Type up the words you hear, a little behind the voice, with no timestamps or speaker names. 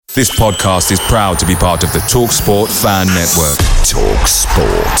This podcast is proud to be part of the TalkSport Fan Network.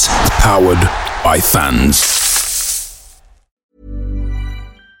 TalkSport. Powered by fans.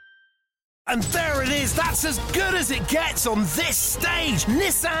 And there it is, that's as good as it gets on this stage.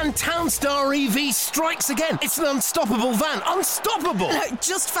 Nissan Townstar EV strikes again. It's an unstoppable van, unstoppable.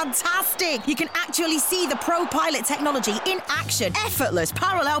 Just fantastic. You can actually see the Pro Pilot technology in action. Effortless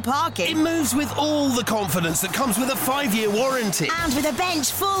parallel parking. It moves with all the confidence that comes with a 5-year warranty. And with a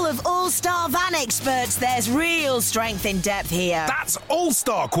bench full of all-star van experts, there's real strength in depth here. That's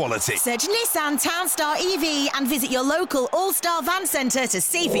all-star quality. Search Nissan Townstar EV and visit your local all-star van centre to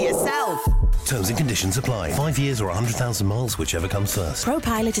see for yourself. Terms and conditions apply. 5 years or 100,000 miles, whichever comes first. Pro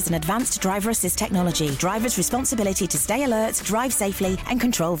Pilot is an advanced driver assist technology. Driver's responsibility to stay alert, drive safely, and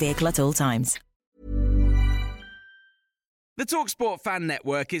control vehicle at all times. The TalkSport Fan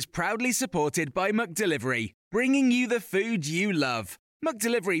Network is proudly supported by McDelivery, bringing you the food you love.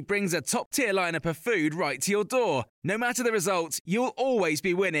 McDelivery brings a top-tier lineup of food right to your door. No matter the result, you'll always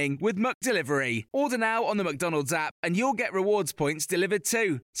be winning with McDelivery. Order now on the McDonald's app and you'll get rewards points delivered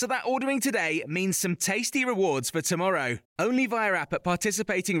too. So that ordering today means some tasty rewards for tomorrow. Only via app at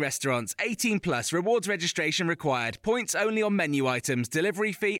participating restaurants. 18 plus. Rewards registration required. Points only on menu items.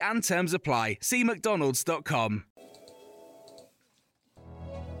 Delivery fee and terms apply. See mcdonalds.com.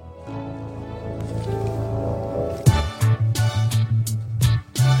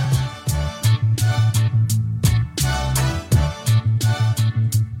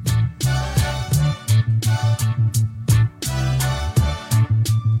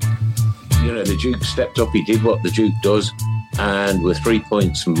 You know, the Duke stepped up, he did what the Duke does, and with 3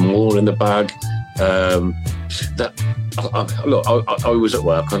 points more in the bag, I was at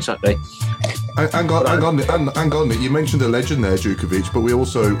work on Saturday. Hang on, Nick. You mentioned a legend there, Djukovic, but we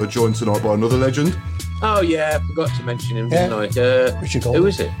also are joined tonight by another legend. Oh, yeah, I forgot to mention him, didn't I? Who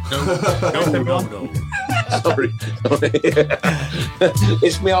is it? No. Sorry.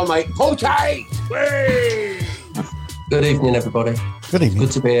 It's me, old mate, Paul Tate! Good evening, everybody. Good evening.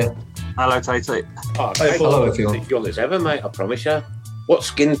 Good to be here. Hello, Tate. Oh, Hello, everyone. Young as ever, mate, I promise you. What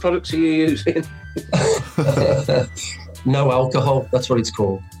skin products are you using? No alcohol, that's what it's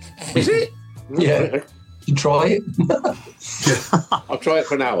called. Is it? Yeah. You try it? I'll try it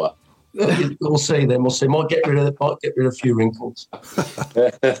for an hour. We'll see then, we'll see. Might get rid of a few wrinkles.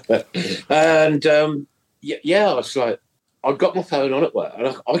 And, yeah, I was like, I got my phone on at work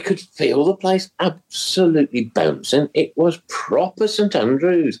and I could feel the place absolutely bouncing. It was proper St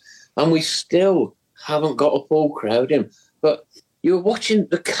Andrews. And we still haven't got a full crowd in. But you were watching,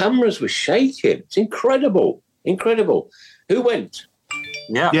 the cameras were shaking. It's incredible. Incredible. Who went?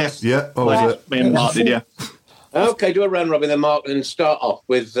 Yeah. Yes. Yeah. Oh, was it? Me and Mark did, yeah. Okay, do a round robin then, Mark, and start off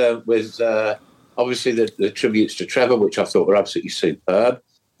with obviously the tributes to Trevor, which I thought were absolutely superb.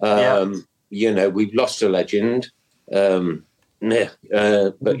 You know, we've lost a legend. But,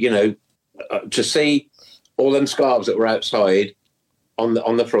 you know, to see all them scarves that were outside on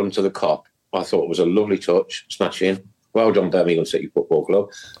the front of the Kop, I thought was a lovely touch, smashing. Well done, Birmingham City Football Club.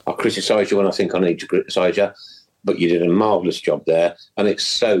 I criticise you when I think I need to criticise you, but you did a marvellous job there, and it's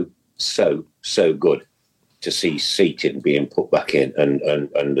so good to see seating being put back in and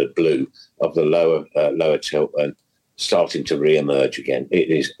the blue of the lower Tilton starting to re-emerge again. It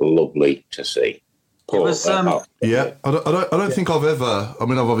is lovely to see. Paul, yeah, I don't think I've ever. I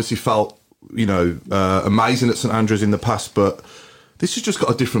mean, I've obviously felt, you know, amazing at St Andrews in the past, but this has just got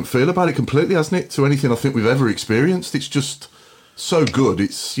a different feel about it completely, hasn't it, to anything I think we've ever experienced. It's just so good.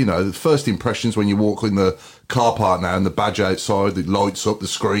 It's, you know, the first impressions when you walk in the car park now and the badge outside, the lights up, the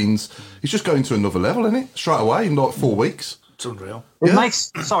screens. It's just going to another level, isn't it? Straight away in like 4 weeks. It's unreal. It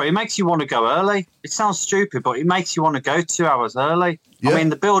makes you want to go early. It sounds stupid, but it makes you want to go 2 hours early. Yeah. I mean,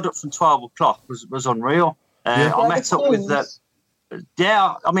 the build-up from 12 o'clock was unreal. I met up with the...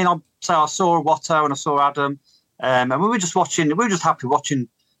 Yeah, I mean, I saw Watto and I saw Adam, and we were just happy watching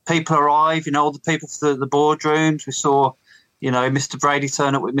people arrive, you know, all the people for the boardrooms. We saw, you know, Mr. Brady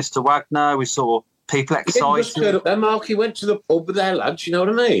turn up with Mr. Wagner. We saw people excited. He turned up there, Mark. He went to the pub with their lads, you know what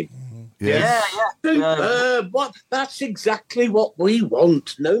I mean? Yeah. What? That's exactly what we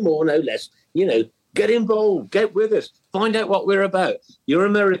want. No more, no less. You know, get involved, get with us, find out what we're about. You're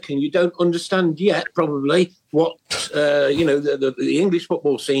American, you don't understand yet, probably, what you know the English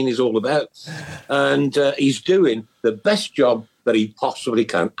football scene is all about. And he's doing the best job that he possibly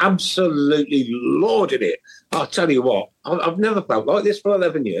can. Absolutely lauded it. I'll tell you what, I've never felt like this for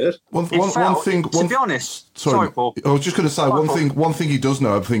 11 years. One thing, to be honest, sorry Paul. I was just going to say one thing he does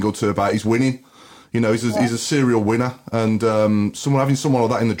know a thing or two about is winning. You know, he's a serial winner, and having someone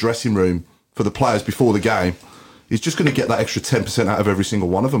like that in the dressing room for the players before the game he's just going to get that extra 10% out of every single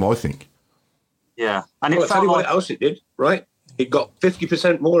one of them, I think. Yeah. And I'll tell you what else it did, right? It got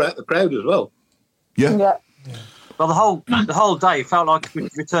 50% more out of the crowd as well. Yeah. Well, the whole day felt like we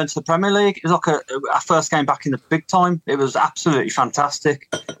returned to the Premier League. It was like our first game back in the big time. It was absolutely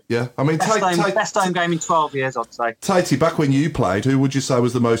fantastic. Yeah, I mean, best home game in 12 years, I'd say. Tatey, back when you played, who would you say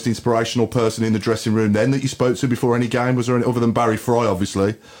was the most inspirational person in the dressing room then that you spoke to before any game? Was there any, other than Barry Fry,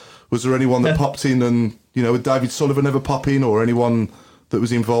 obviously? Was there anyone that popped in and, would David Sullivan ever pop in, or anyone that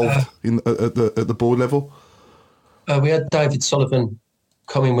was involved at the board level? We had David Sullivan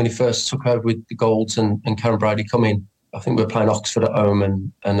come in when he first took over with the Golds, and Karen Brady come in. I think we were playing Oxford at home,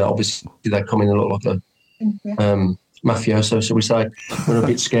 and obviously they come in and look like a mafioso, so we say. We're a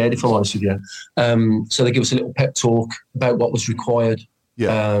bit scared, if I'm honest with you. So they give us a little pep talk about what was required,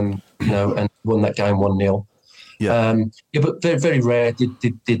 and won that game 1-0. But very, very rare did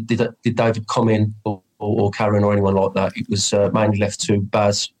David come in, or Karen, or anyone like that. It was mainly left to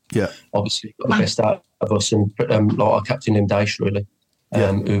Baz. Yeah, obviously got the best out of us, and like our captain named Daesh, really,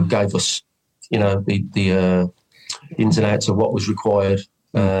 who gave us, the ins and outs of what was required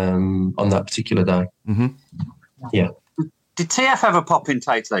on that particular day. Mm-hmm. Yeah. Did TF ever pop in,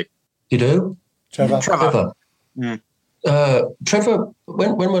 Tatey? You do? Trevor. Mm. Trevor,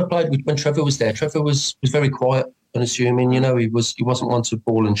 when we played, when Trevor was there, Trevor was very quiet, unassuming. He wasn't one to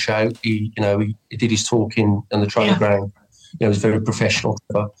bawl and shout. He did his talking on the training ground. He was very professional,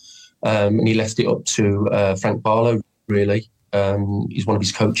 Trevor. And he left it up to Frank Barlow, really. He's one of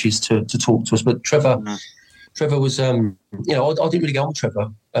his coaches to talk to us. But Trevor was, I didn't really get on with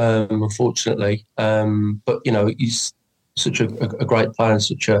Trevor, unfortunately. But, he's such a great player and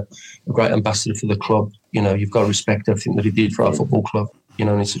such a great ambassador for the club. You've got to respect everything that he did for our football club.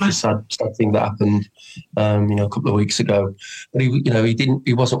 And it's such a sad thing that happened, a couple of weeks ago. But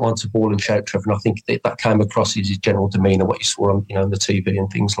he wasn't one to bawl and shout, Trevor. And I think that came across his general demeanour, what you saw on, on the TV and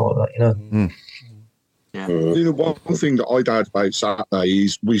things like that. Mm. Yeah. One thing that I'd add about Saturday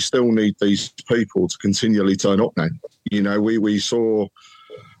is we still need these people to continually turn up now. We saw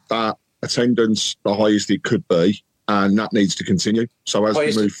that attendance the highest it could be, and that needs to continue. So as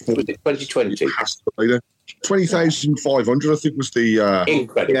we move forward, 2020 it has to be there. 20,500, I think, was the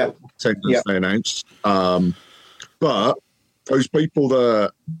incredible attendance they announced. But those people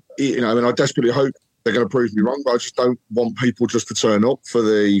that, and I desperately hope they're going to prove me wrong, but I just don't want people just to turn up for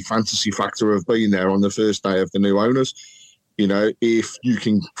the fantasy factor of being there on the first day of the new owners. If you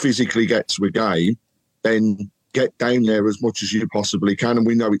can physically get to a game, then get down there as much as you possibly can. And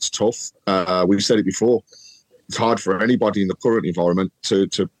we know it's tough. We've said it before. It's hard for anybody in the current environment to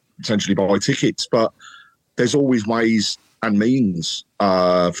potentially buy tickets, but there's always ways and means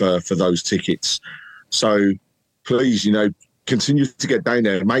for those tickets. So please, continue to get down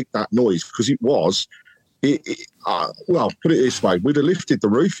there and make that noise, because well, put it this way, we'd have lifted the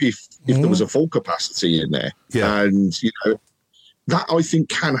roof if there was a full capacity in there. Yeah. And, that I think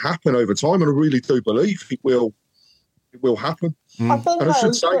can happen over time, and I really do believe it will happen. And I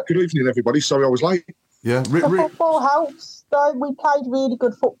should say, good evening, everybody. Sorry I was late. Yeah. The football helps, though. We played really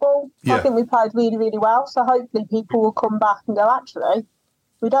good football. Yeah. I think we played really, really well. So hopefully people will come back and go, actually,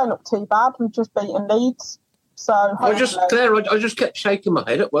 we don't look too bad. We've just beaten Leeds. So I just kept shaking my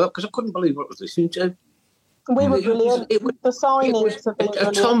head at work because I couldn't believe what I was listening to. We were brilliant. The signings have been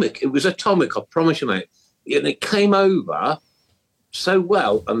atomic. It was atomic, I promise you, mate. And it came over so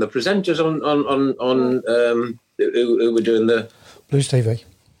well. And the presenters on who were doing the Blues TV.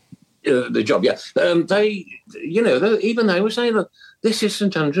 The job, yeah. They were saying, look, this is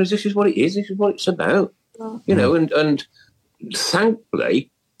St Andrews, this is what it is, this is what it's about. And thankfully,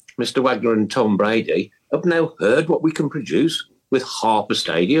 Mr. Wagner and Tom Brady have now heard what we can produce with half a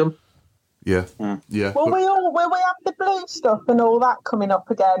stadium. Yeah. Will we have the blue stuff and all that coming up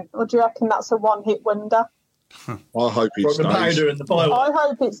again, or do you reckon that's a one-hit wonder? I hope it stays. I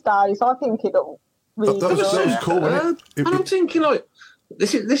hope it stays. I think it'll. Really that was cool, wasn't it? And I'm thinking, like,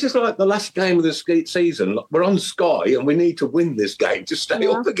 this is like the last game of the season. We're on Sky, and we need to win this game to stay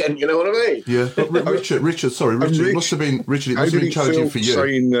up again. You know what I mean? Yeah. But Richard, it must have been challenging for you.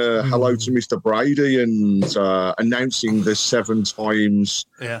 Saying hello to Mr. Brady and announcing the 7 times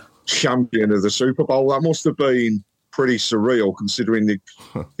champion of the Super Bowl. That must have been pretty surreal, considering the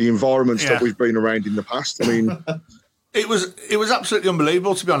environments that we've been around in the past. I mean, it was absolutely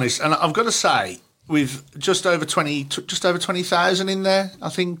unbelievable, to be honest. And I've got to say, with just over 20,000 in there, I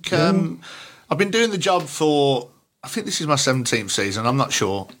think. I've been doing the job for, I think this is my 17th season, I'm not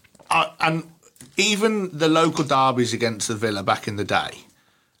sure. And even the local derbies against the Villa back in the day,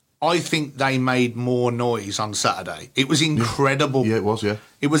 I think they made more noise on Saturday. It was incredible. Yeah, it was, yeah.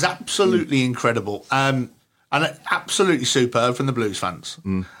 It was absolutely incredible. And absolutely superb from the Blues fans.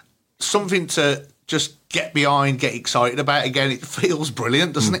 Something to just get behind, get excited about again. It feels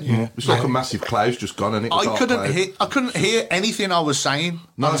brilliant, doesn't it? Yeah. It's like a massive cloud's just gone, isn't it? I couldn't hear anything I was saying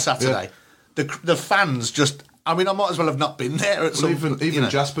on Saturday. Yeah. The fans just... I mean, I might as well have not been there. Even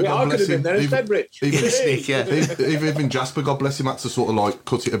Jasper, God bless him. Even Jasper, God bless him, had to sort of like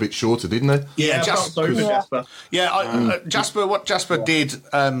cut it a bit shorter, didn't he? Yeah, Jasper. Jasper. What Jasper did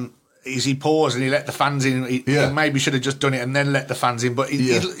is he paused and he let the fans in. He maybe should have just done it and then let the fans in. But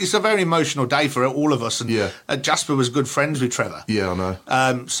it's a very emotional day for all of us. And Jasper was good friends with Trevor. Yeah, I know.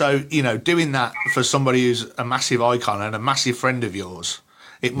 So doing that for somebody who's a massive icon and a massive friend of yours.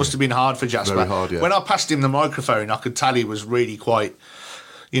 It must have been hard for Jasper. Very hard, yeah. When I passed him the microphone, I could tell he was really quite,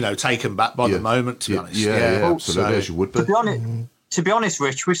 taken back by the moment, to be honest. Yeah, absolutely, as you would be. To be honest,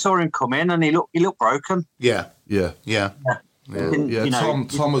 Rich, we saw him come in and he looked broken. Yeah. Tom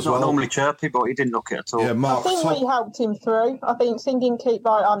as well. Not normally chirpy, but he didn't look it at all. Yeah, Mark, I think we helped him through. I think singing "Keep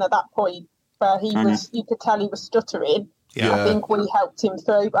Right On" at that point, where he was, you could tell he was stuttering. Yeah. I think we helped him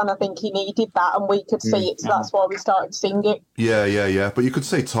through, and I think he needed that, and we could see it, so that's why we started singing. Yeah. But you could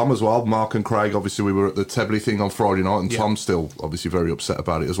see Tom as well. Mark and Craig, obviously, we were at the Tebley thing on Friday night, and Tom's still obviously very upset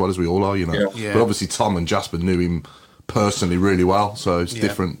about it, as well as we all are, Yeah. But obviously, Tom and Jasper knew him personally really well, so it's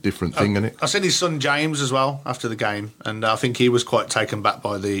different thing, isn't it? I seen his son James as well after the game, and I think he was quite taken back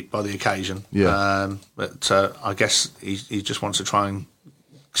by the occasion. Yeah. But I guess he just wants to try and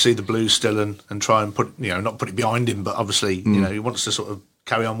see the Blues still and try and put, not put it behind him, but obviously, he wants to sort of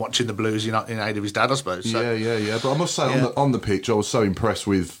carry on watching the Blues in aid of his dad, I suppose. So. Yeah. But I must say, on the pitch, I was so impressed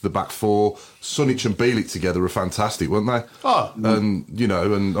with the back four. Sunic and Bielik together were fantastic, weren't they? Oh. And,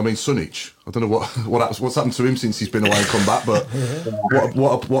 and I mean, Sunic, I don't know what's happened to him since he's been away and come back, but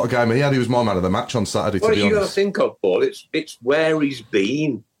what a game he had. He was my man of the match on Saturday, to be honest. What you got to think of, Paul? It's where he's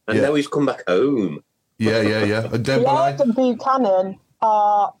been, and now he's come back home. Yeah. And Dembele. And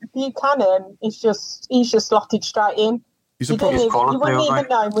Buchanan he's just slotted straight in. You wouldn't even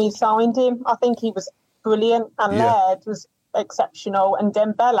know we signed him. I think he was brilliant, and Laird was exceptional, and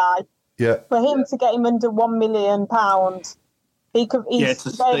Dembele. Yeah. For him to get him under £1 million,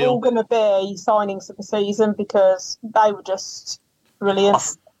 they're all going to be signings of the season because they were just brilliant.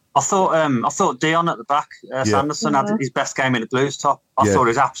 I thought Dion at the back, Sanderson had his best game in the Blues top. I thought he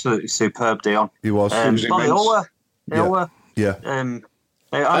was absolutely superb, Dion. He was. They all were. Yeah.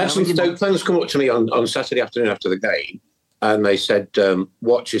 I had some Stoke fans come up to me on Saturday afternoon after the game, and they said,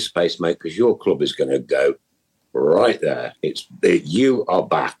 watch your space, mate, because your club is going to go right there. You are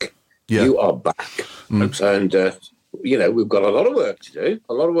back. Yeah. You are back. And, we've got a lot of work to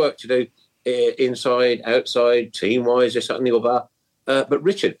do. Inside, outside, team-wise, this, that and the other. But,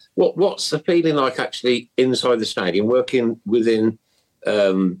 Richard, what's the feeling like actually inside the stadium, working within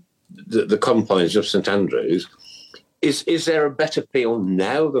the confines of St Andrews? Is there a better feel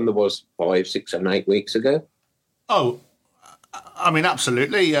now than there was 5, 6, and 8 weeks ago? Oh, I mean,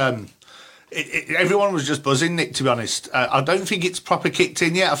 absolutely. Everyone was just buzzing, Nick, to be honest. I don't think it's proper kicked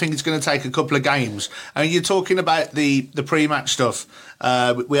in yet. I think it's going to take a couple of games. I mean, you're talking about the pre-match stuff.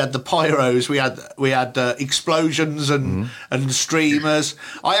 We had the pyros, we had explosions and streamers.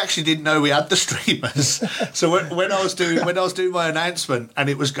 I actually didn't know we had the streamers. So when I was doing my announcement and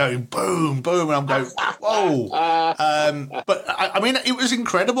it was going boom, boom, and I'm going, whoa. But I mean, it was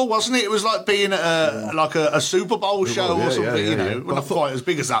incredible, wasn't it? It was like being at a Super Bowl show or something. Not quite as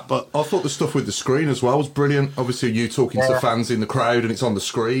big as that, but I thought the stuff with the screen as well was brilliant. Obviously, you talking to fans in the crowd and it's on the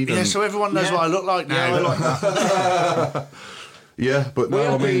screen. Yeah, so everyone knows what I look like now. Yeah, I like that. Yeah, but we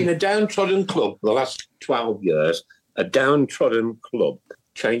have been a downtrodden club for the last 12 years, a downtrodden club,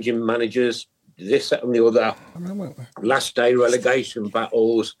 changing managers, this, that and the other, last day relegation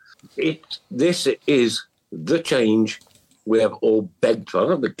battles. This is the change we have all begged for.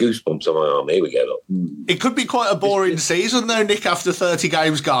 I have the goosebumps on my arm. Here we go. Look. It could be quite a boring season, though, Nick, after 30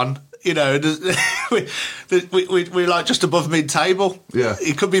 games gone. We're like just above mid-table. Yeah.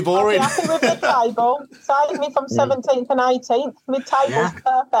 It could be boring. I'm happy with mid-table. Save me from 17th and 18th. Mid-table's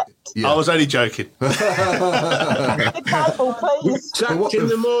perfect. Yeah. I was only joking. Mid-table, please. Sacked in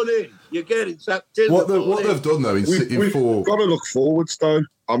the morning. You're getting sacked in the morning. What they've done, though, we've got to look forwards, though.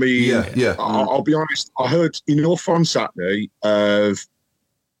 I mean, I'll be honest. I heard enough on Saturday of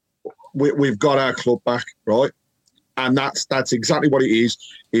we've got our club back, right? And that's exactly what it is.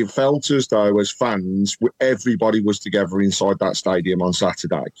 It felt as though, as fans, everybody was together inside that stadium on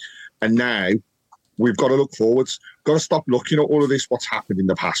Saturday. And now we've got to look forwards. Got to stop looking at all of this, what's happened in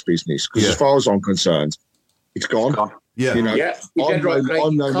the past business. Because as far as I'm concerned, it's gone. Yeah.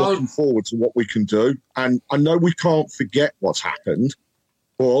 I'm looking forward to what we can do. And I know we can't forget what's happened,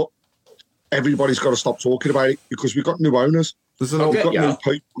 but everybody's got to stop talking about it because we've got new owners. We've got new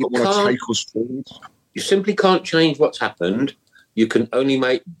people that want to take us forward. You simply can't change what's happened. You can only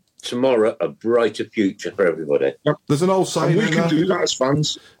make tomorrow a brighter future for everybody. Yep. There's an old saying. And we can do that as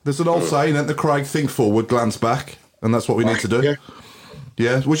fans. There's an old saying, and the Craig, think forward, glance back, and that's what we need to do.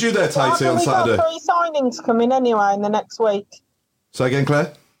 Yeah. Was you there, Tatey, on Saturday? We've got 3 signings coming anyway in the next week. Say again,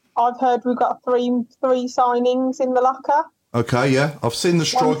 Claire? I've heard we've got three signings in the locker. Okay, yeah. I've seen the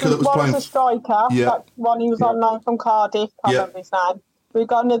striker that was playing. One's a striker. Yeah. That one he was on loan from Cardiff. Can't remember his name. We've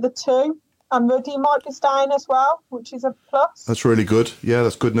got another 2. And Ruddy might be staying as well, which is a plus. That's really good. Yeah,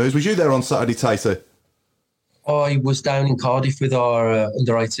 that's good news. Was you there on Saturday, Tatey? I was down in Cardiff with our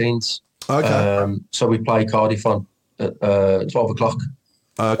under-18s. Okay. So we play Cardiff on at 12 o'clock.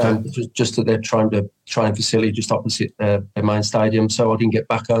 Okay. Just at their training facility just opposite their main stadium. So I didn't get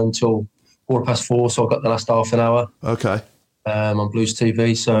back home until 4:15, so I got the last half an hour. Okay. On Blues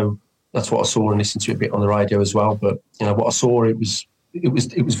TV. So that's what I saw and listened to a bit on the radio as well. But, what I saw, it was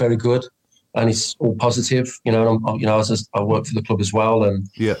very good. And it's all positive, and I work for the club as well, and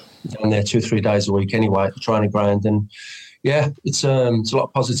I'm there 2 or 3 days a week anyway at the training ground, and it's a lot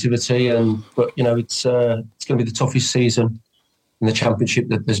of positivity, but it's going to be the toughest season in the Championship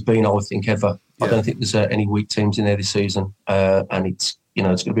that there's been, I think, ever. I don't think there's any weak teams in there this season, and it's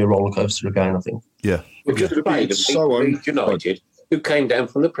going to be a roller coaster again, I think. Yeah, we've just played Leeds United, who came down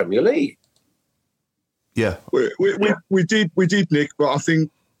from the Premier League. Yeah, we did, Nick, but I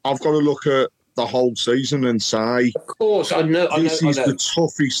think I've got to look at the whole season and say, of course, I know this is the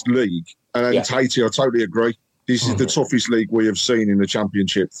toughest league. And Tatey, I totally agree. This is the toughest league we have seen in the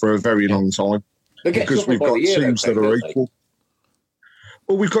Championship for a very long time because we've got teams that are equal.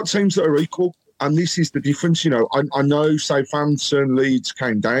 Well, we've got teams that are equal, and this is the difference. I know Southampton, Leeds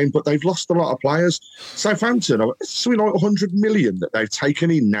came down, but they've lost a lot of players. Southampton, it's something like 100 million that they've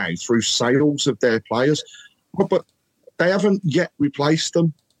taken in now through sales of their players, but they haven't yet replaced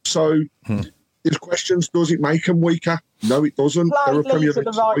them. So there's questions, does it make them weaker? No, it doesn't. They're a Premier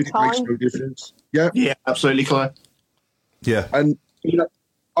League side, it makes no difference. Yeah, absolutely, Claire. Yeah. And,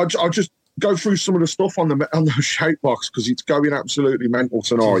 I'll just go through some of the stuff on the shout box because it's going absolutely mental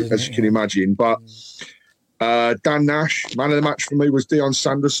tonight, as you can imagine. But Dan Nash, man of the match for me was Dion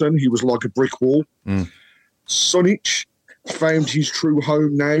Sanderson. He was like a brick wall. Sunic found his true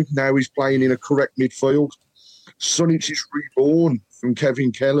home now. Now he's playing in a correct midfield. Sunic is reborn from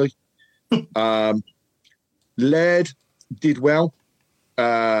Kevin Kelly. Laird did well.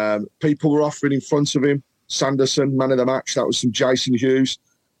 People were offering in front of him. Sanderson, man of the match. That was some Jason Hughes.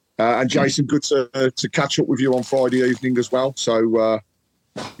 And Jason, good to catch up with you on Friday evening as well. So,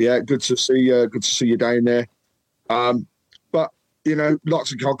 good to see you down there. But,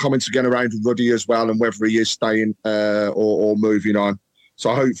 lots of comments again around Ruddy as well and whether he is staying or moving on.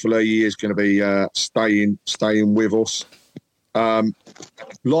 So hopefully he is going to be staying with us.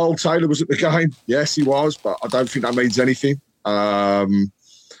 Lyle Taylor was at the game. Yes, he was, but I don't think that means anything. Perhaps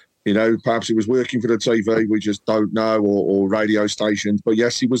he was working for the TV. We just don't know, or radio stations. But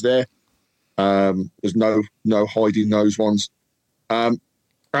yes, he was there. There's no hiding those ones. And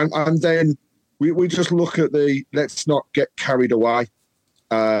then we just look at let's not get carried away,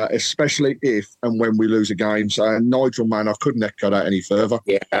 especially if and when we lose a game. So Nigel, man, I couldn't echo that any further.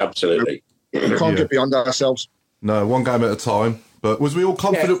 Yeah, absolutely. We can't get beyond ourselves. No, one game at a time. But was we all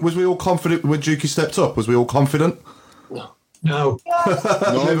confident? Yeah. Was we all confident when Dukey stepped up? Was we all confident? No.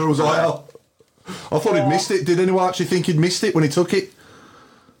 Neither was I. I thought he'd missed it. Did anyone actually think he'd missed it when he took it?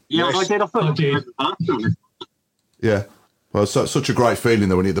 Yeah, yes. I did. I thought I did. Yeah. Well, such a great feeling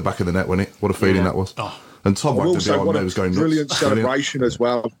though when he hit the back of the net, wasn't it? What a feeling that was. Oh. And Tom went behind me was going nuts. Brilliant celebration as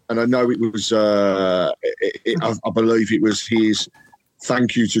well. And I know it was, I believe it was his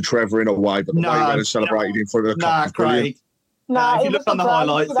thank you to Trevor in a way, but the way he went and celebrated in front of the cup was brilliant. If you look on the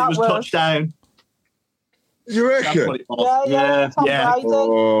highlights, it was touchdown. You reckon? Yeah.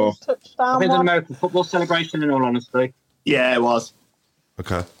 Oh. I think an American football celebration, in all honesty. Yeah, it was.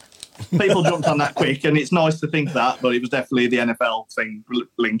 Okay. People jumped on that quick, and it's nice to think that, but it was definitely the NFL thing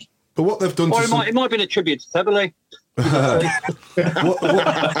link. But what they've done, or it might have been a tribute to Severley.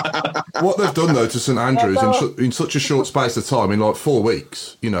 what they've done though to St Andrews in such a short space of time, in like 4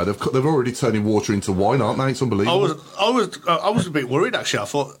 weeks, they've already turning water into wine, aren't they? It's unbelievable. I was a bit worried actually. I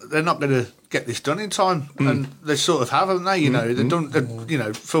thought they're not going to get this done in time, and they sort of have, haven't they? They've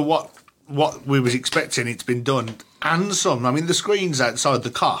done. For what we was expecting, it's been done, and some. I mean, the screens outside the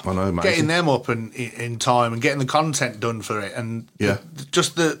Kop, I know, amazing. Getting them up in time and getting the content done for it, and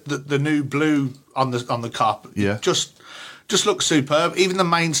just the new blue on the Kop, just looks superb. Even the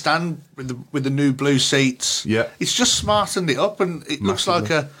main stand with the new blue seats, it's just smartened it up, and it looks like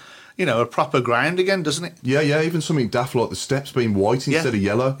a a proper ground again, doesn't it? Yeah, even something daft like the steps being white instead of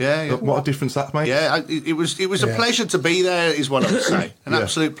yellow. Yeah. What a difference that makes. Yeah, it was a pleasure to be there, is what I would say. An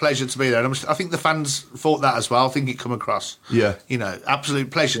absolute pleasure to be there. And I think the fans thought that as well. I think it come across. Yeah.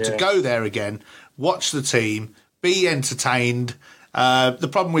 Absolute pleasure to go there again, watch the team, be entertained. The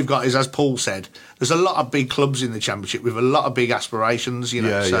problem we've got is, as Paul said, there's a lot of big clubs in the Championship with a lot of big aspirations, a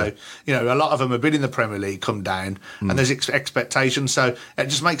lot of them have been in the Premier League, come down, and there's expectations, so it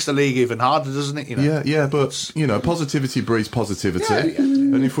just makes the league even harder, doesn't it? Yeah, but, positivity breeds positivity,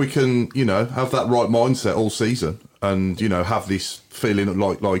 and if we can, have that right mindset all season, and, have this feeling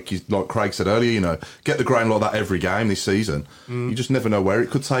like Craig said earlier, get the ground like that every game this season, you just never know where it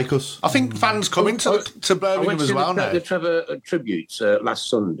could take us. I think fans coming to Birmingham as well now. The Trevor tributes last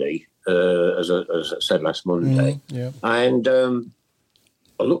Sunday, as I said last Monday, and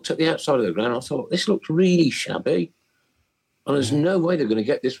I looked at the outside of the ground. I thought, this looks really shabby, and there's no way they're going to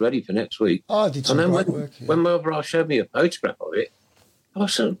get this ready for next week. Oh, I did some great work. When Mobile showed me a photograph of it, I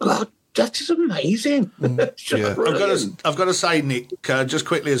said, God, that is amazing. I've got to say, Nick, just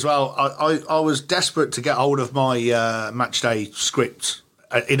quickly as well, I was desperate to get hold of my match day script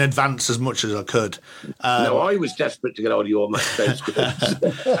in advance as much as I could. No, I was desperate to get hold of your match day script.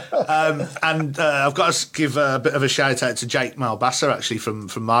 And I've got to give a bit of a shout out to Jake Malbasser, actually, from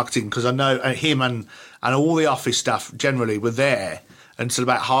marketing, because I know him and all the office staff generally were there until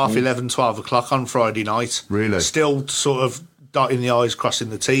about 11, 12 o'clock on Friday night. Really? Still sort of dotting the I's, crossing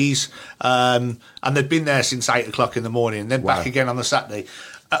the T's. And they'd been there since 8 o'clock in the morning, and then back again on the Saturday.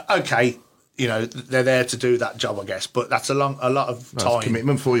 Okay, they're there to do that job, I guess, but that's a lot of time. That's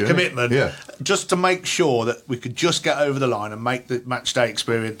commitment for you. Commitment, just to make sure that we could just get over the line and make the match day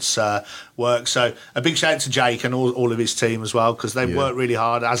experience work. So a big shout out to Jake and all of his team as well, because they've worked really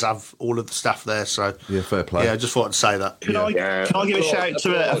hard, as have all of the staff there. So fair play. Yeah, I just thought I'd say that. Can I give a shout out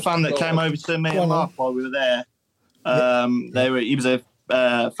to a fan that came over to me and Mark while we were there? He was a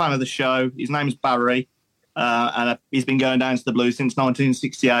fan of the show. His name's Barry. And he's been going down to the Blues since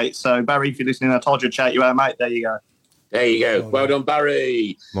 1968. So, Barry, if you're listening, I told you to shout you out, mate. There you go. There you go. Well done,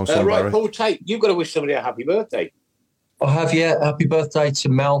 Barry. Nice one, Barry. Paul Tate, you've got to wish somebody a happy birthday. I have, yeah. Happy birthday to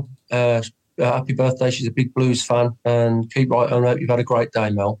Mel. Happy birthday. She's a big Blues fan. And keep right on. I hope you've had a great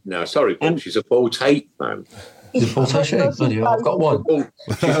day, Mel. No, sorry, Paul. She's a Paul Tate fan. Is it Paul Tate? Bloody hell, I've got one.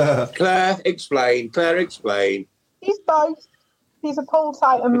 Claire, explain. He's both. He's a Paul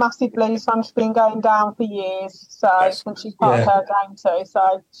Tate and massive Blues fan. She's been going down for years, so and she's part of her game too.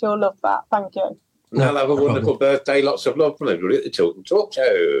 So she'll love that. Thank you. Now have a wonderful birthday. Lots of love from everybody at the Tilton Talk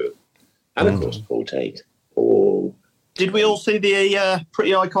Show, and of course Paul Tate. Oh, did we all see the pretty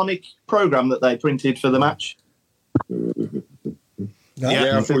iconic programme that they printed for the match?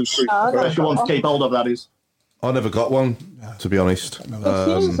 Yeah, I thought if you want to keep hold of that is. I never got one, to be honest.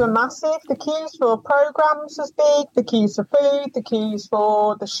 The queues were massive. The queues for programmes was big. The queues for food. The queues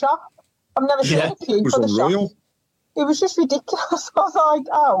for the shop. I've never seen a queue for the shop. It was just ridiculous. I was like,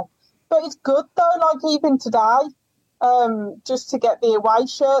 oh. But it's good, though. Like, even today, just to get the away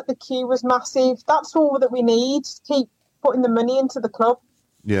shirt, the queue was massive. That's all that we need to keep putting the money into the club.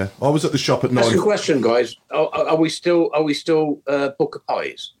 Yeah. I was at the shop at 9. That's a question, guys. Are we still Booker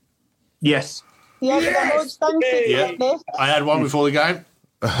Pies? Yes. Yeah, but they're more expensive, Nick. I had one before the game.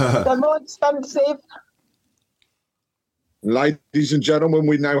 They're more expensive. Ladies and gentlemen,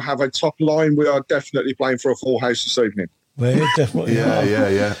 we now have a top line. We are definitely playing for a full house this evening. We're definitely.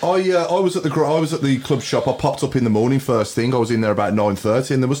 Yeah. I was at the club shop. I popped up in the morning first thing. I was in there about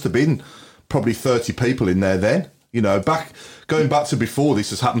 9:30, and there must have been probably 30 people in there then. Going back to before this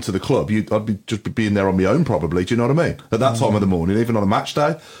has happened to the club, I'd be just being there on my own probably. Do you know what I mean? At that time of the morning, even on a match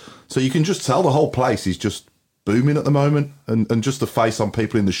day. So you can just tell the whole place is just booming at the moment, and just the face on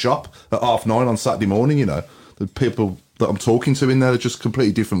people in the shop at 9:30 on Saturday morning, the people that I'm talking to in there are just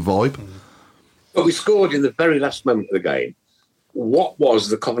completely different vibe. But we scored in the very last moment of the game. What was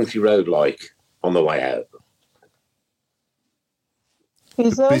the Coventry Road like on the way out?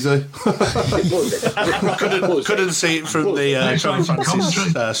 Busy. Couldn't see it from the John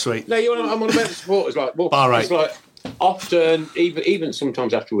Francis suite. No, I'm on about the supporters. It's like often, even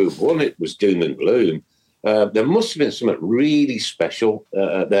sometimes after we won, it was doom and gloom. There must have been something really special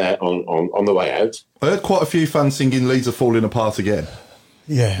there on the way out. I heard quite a few fans singing "Leeds are falling apart again."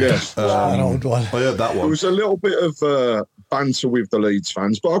 Yeah, yes, an old one. I heard that one. There was a little bit of banter with the Leeds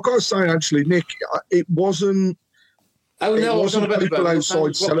fans, but I've got to say, actually, Nick, it wasn't. Oh no, it wasn't people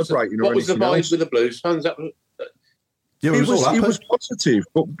outside celebrating or anything else. What was the vibe with the Blues fans? Yeah, it was positive,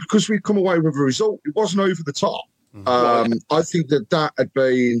 but because we'd come away with a result, it wasn't over the top. I think that had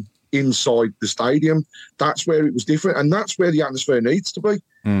been inside the stadium. That's where it was different, and that's where the atmosphere needs to be.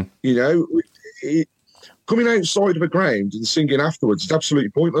 You know, coming outside of a ground and singing afterwards is absolutely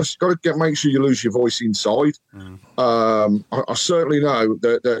pointless. You've got to make sure you lose your voice inside. I certainly know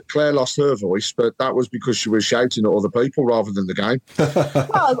that Claire lost her voice, but that was because she was shouting at other people rather than the game. No,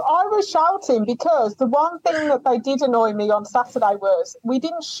 I was shouting because the one thing that they did annoy me on Saturday was we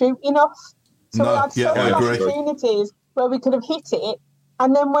didn't shoot enough. So we had so many opportunities where we could have hit it.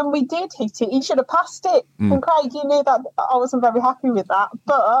 And then when we did hit it, he should have passed it. And Craig, you knew that I wasn't very happy with that.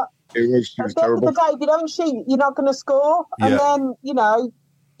 But it was at the end of the day, if you don't shoot, you're not going to score. And then, you know,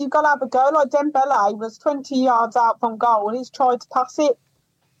 you've got to have a go. Like Dembele was 20 yards out from goal and he's tried to pass it.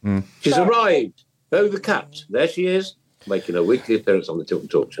 She's arrived. Oh, the cat. There she is, making a weekly appearance on the Tilton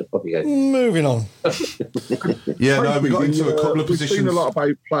Talk Show. Moving on. We got into a couple of positions. We've seen a lot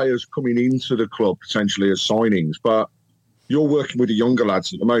about players coming into the club potentially as signings, but you're working with the younger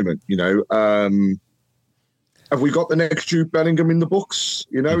lads at the moment, you know. Have we got the next Jude Bellingham in the books?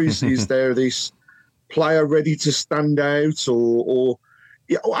 You know, is there this player ready to stand out? Or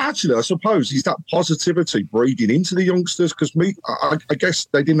actually, I suppose, is that positivity breeding into the youngsters? Because I guess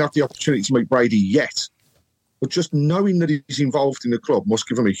they didn't have the opportunity to meet Brady yet. But just knowing that he's involved in the club must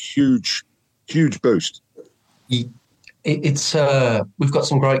give them a huge, huge boost. It's we've got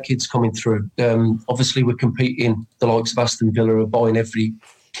some great kids coming through. Obviously, we're competing. The likes of Aston Villa are buying every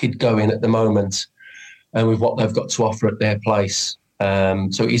kid going at the moment, and with what they've got to offer at their place.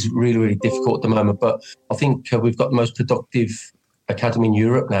 So it is really, really difficult at the moment. But I think we've got the most productive academy in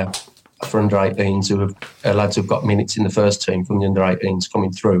Europe now for under-18s, who have lads who've got minutes in the first team from the under-18s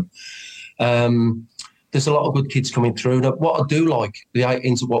coming through. There's a lot of good kids coming through. Now, what I do like, the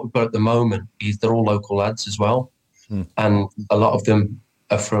 18s of what we've got at the moment, is they're all local lads as well. And a lot of them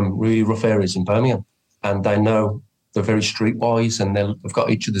are from really rough areas in Birmingham. And they know they're very streetwise and they've got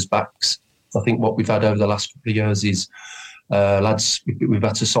each other's backs. I think what we've had over the last couple of years is lads, we've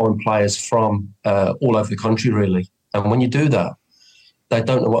had to sign players from all over the country, really. And when you do that, they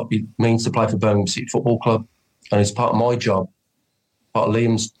don't know what it means to play for Birmingham City Football Club. And it's part of my job, part of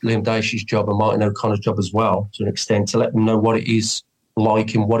Liam Dacey's job and Martin O'Connor's job as well, to an extent, to let them know what it is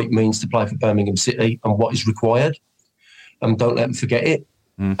like and what it means to play for Birmingham City and what is required. And don't let them forget it.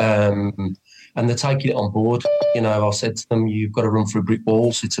 And they're taking it on board. You know, I said to them, you've got to run through brick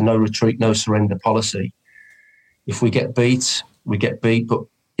walls. It's a no retreat, no surrender policy. If we get beat, we get beat. But,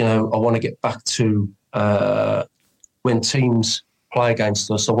 you know, I want to get back to when teams play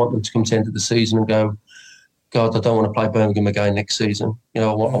against us, I want them to come to the end of the season and go, God, I don't want to play Birmingham again next season. You know,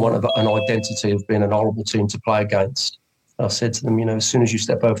 I want an identity of being an horrible team to play against. And I said to them, you know, as soon as you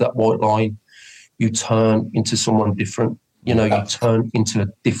step over that white line, you turn into someone different. You know, you turn into a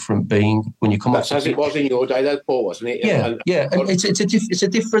different being when you come. That's as it was in your day, though, Paul, wasn't it? Yeah, and it's a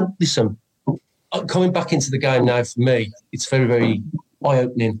different. Listen, coming back into the game now for me, it's very, very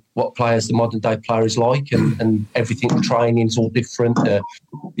eye-opening what players, the modern day player is like, and everything. The training is all different.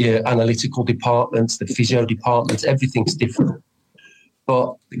 The analytical departments, the physio departments, everything's different.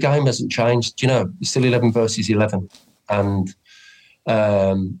 But the game hasn't changed. You know, it's still 11 versus 11, and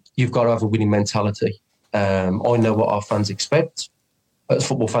you've got to have a winning mentality. I know what our fans expect. As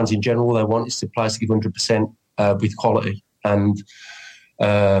football fans in general, they want is the players to give 100% with quality. And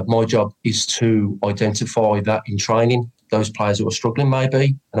my job is to identify that in training, those players who are struggling maybe,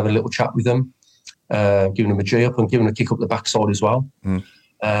 and have a little chat with them, giving them a G-up and giving them a kick up the backside as well.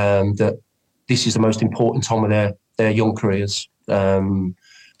 That this is the most important time of their young careers. They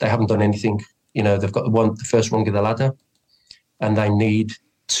haven't done anything. You know, they've got the first rung of the ladder, and they need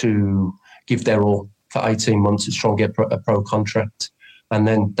to give their all for 18 months to try and get a pro contract. And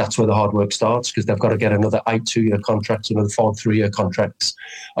then that's where the hard work starts, because they've got to get another 8 2-year contracts, another 5 3-year contracts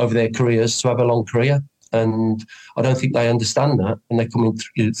over their careers to have a long career. And I don't think they understand that when they come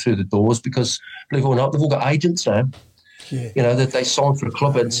in through the doors, because, believe it or not, they've all got agents now. Yeah. You know, that they sign for a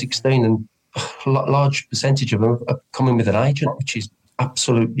club at 16, and a large percentage of them are coming with an agent, which is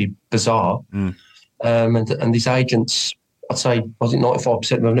absolutely bizarre. And these agents, I'd say, was it 95% of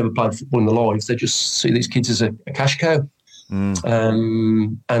them have never played football in their lives. They just see these kids as a cash cow.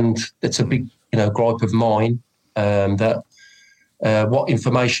 And it's a big, you know, gripe of mine, that what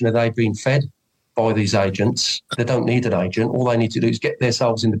information are they being fed by these agents? They don't need an agent. All they need to do is get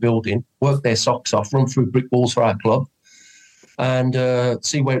themselves in the building, work their socks off, run through brick walls for our club, and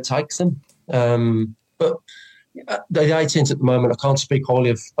see where it takes them. But the 18s at the moment, I can't speak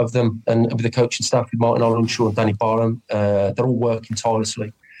highly of them, and with the coaching staff, with Martin Olenshaw and Danny Barham, they're all working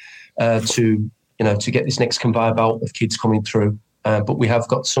tirelessly to get this next conveyor belt of kids coming through. But we have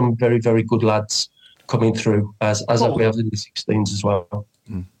got some very, very good lads coming through, as we have in the 16s as well.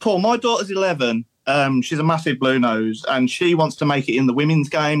 Paul, my daughter's 11. She's a massive blue nose, and she wants to make it in the women's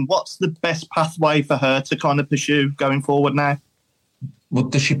game. What's the best pathway for her to kind of pursue going forward now? Well,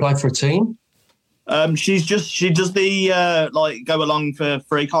 does she play for a team? She does the go along for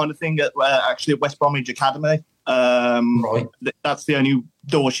free kind of thing at West Bromwich Academy. Right. That's the only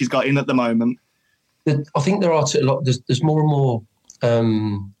door she's got in at the moment. I think there are there's more and more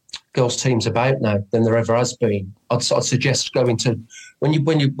girls' teams about now than there ever has been. I'd suggest going to when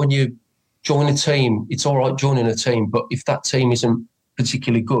you join a team. It's all right joining a team, but if that team isn't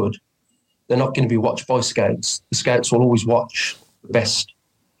particularly good, they're not going to be watched by scouts. The scouts will always watch the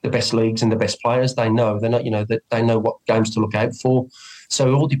best leagues and the best players. They know they know what games to look out for. So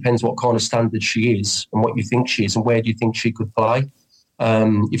it all depends what kind of standard she is and what you think she is and where do you think she could play.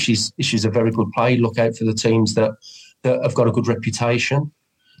 If she's a very good player, look out for the teams that have got a good reputation,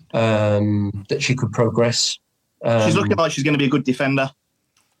 that she could progress. She's looking like she's going to be a good defender.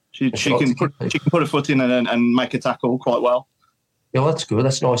 She can put her foot in and make a tackle quite well. Yeah, well, that's good.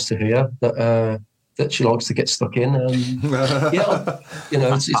 That's nice to hear that she likes to get stuck in.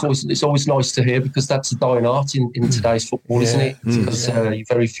 It's always nice to hear because that's a dying art in today's football, isn't it? Because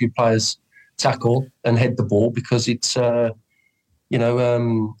very few players tackle and head the ball because it's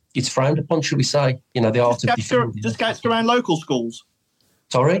it's frowned upon, shall we say? The art of defending. Just scouts go around local schools.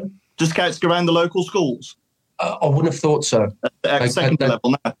 Sorry? Just scouts go around the local schools. I wouldn't have thought so. At secondary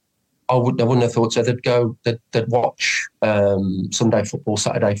level now. I wouldn't have thought so. They'd watch Sunday football,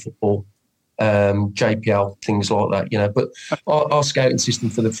 Saturday football, JPL, things like that. But our scouting system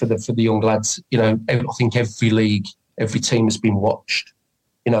for the young lads, I think every league, every team has been watched,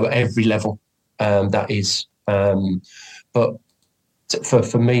 at every level. That is, but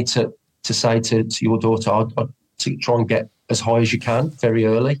for me to say to your daughter, I'd try and get as high as you can very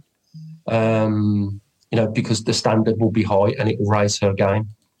early, because the standard will be high and it will raise her game.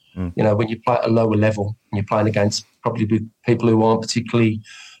 When you play at a lower level and you're playing against probably people who aren't particularly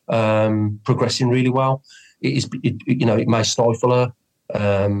progressing really well, it may stifle her.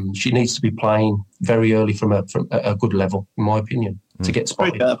 She needs to be playing very early from a good level, in my opinion, to get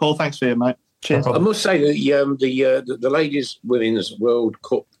spotted. Paul, thanks for you, mate. Cheers. I must say that the ladies' women's World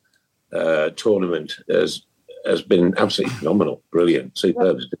Cup tournament has been absolutely phenomenal, brilliant,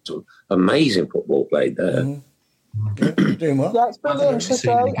 superb. There's been some amazing football played there. Doing well. Yeah, it's brilliant to see.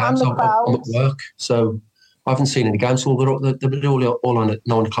 And the crowd. I'm at work, so I haven't seen any games. So they're all on at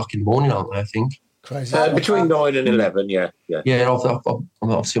 9 o'clock in the morning, aren't they? I think. Crazy. Between 9 and 11, yeah. Yeah, I'm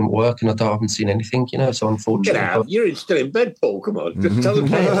obviously at work and I haven't seen anything, so unfortunately. Get out. You're still in bed, Paul. Come on. Just tell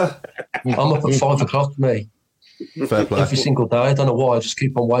them. I'm up at 5 o'clock, me. Fair play. Every single day. I don't know why. I just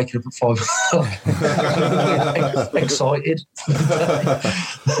keep on waking up at 5 o'clock. Excited.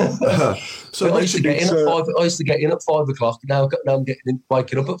 So I used to get in at 5 o'clock. Now I'm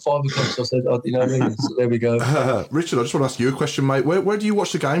waking up at 5 o'clock. So I said, what I mean? So there we go. Richard, I just want to ask you a question, mate. Where do you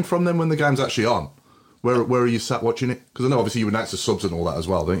watch the game from then when the game's actually on? Where are you sat watching it? Because I know obviously you announce the subs and all that as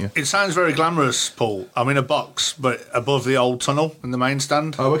well, don't you? It sounds very glamorous, Paul. I'm in a box, but above the old tunnel in the main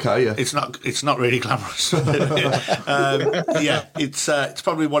stand. Oh, okay, yeah. It's not really glamorous. It's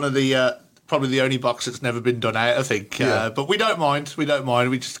probably one of the probably the only box that's never been done out, I think. But we don't mind. We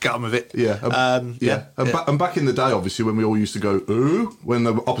just get on with it. Yeah. And back in the day, obviously, when we all used to go ooh when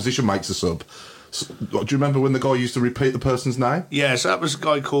the opposition makes a sub. So, do you remember when the guy used to repeat the person's name? Yeah, so that was a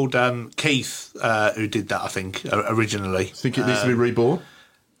guy called Keith who did that, I think, originally. Think it needs to be reborn?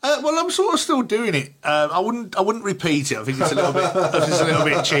 Well, I'm sort of still doing it. I wouldn't repeat it. I think it's a little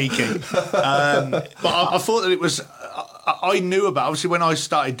bit cheeky. But I thought that it was. I knew about, obviously when I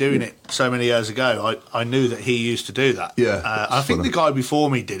started doing it so many years ago, I knew that he used to do that. Yeah, I think the guy before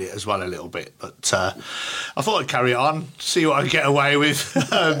me did it as well a little bit, but I thought I'd carry it on, see what I get away with.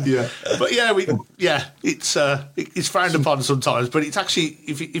 But it's frowned upon sometimes, but it's actually,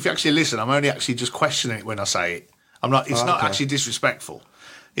 if you actually listen, I'm only actually just questioning it when I say it. It's not actually disrespectful.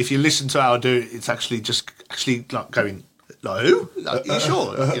 If you listen to how I do it, it's actually like going, like, who? Are you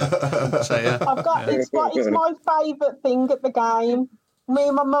sure? So, it's my favourite thing at the game. Me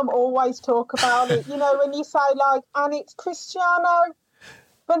and my mum always talk about it. When you say and it's Cristiano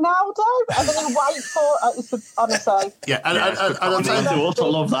Ronaldo, and then you wait for it's honestly. Yeah, and I'll tell you, I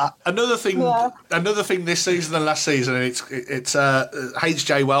love that. Another thing this season and last season, and it's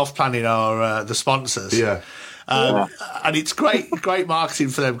HJ Wealth Planning are the sponsors. Yeah. And it's great marketing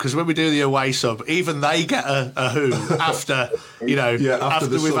for them because when we do the away sub, even they get a who after after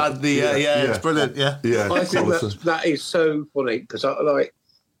we've had the it's brilliant. I think that is so funny because I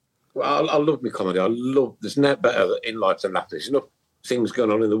love my comedy. There's no better in life than laughter. There's enough things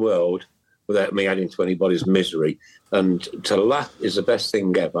going on in the world without me adding to anybody's misery. And to laugh is the best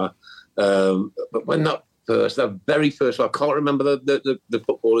thing ever. But when the very first, I can't remember the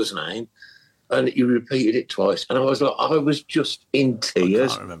footballer's name, and he repeated it twice, and I was just in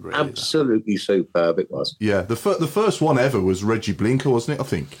tears. Absolutely superb it was. Yeah, the first one ever was Reggie Blinker, wasn't it? I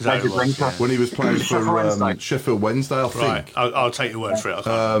think Reggie Blinker when he was playing for Sheffield Wednesday. I think. Right, I'll take your word for it.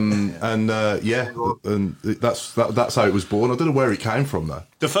 And that's how it was born. I don't know where it came from though.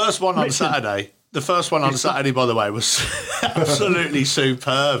 The first one on Saturday. The first one on Saturday, by the way, was absolutely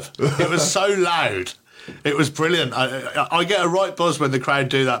superb. It was so loud. It was brilliant. I get a right buzz when the crowd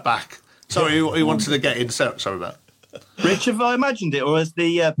do that back. Sorry, he wanted to get in. Sorry about that. Rich, have I imagined it, or has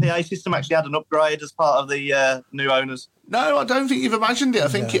the PA system actually had an upgrade as part of the new owners? No, I don't think you've imagined it. I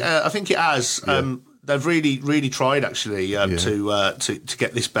think it has. Yeah. They've really tried actually to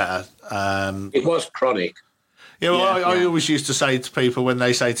get this better. It was chronic. Yeah, well, I always used to say to people when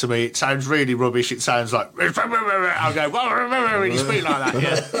they say to me, it sounds really rubbish, it sounds like... I'll go, when you speak like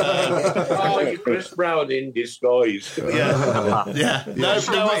that, you're Chris Brown in disguise. Yeah. Rich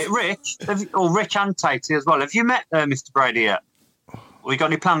and Tatey as well. Have you met Mr. Brady yet? Have you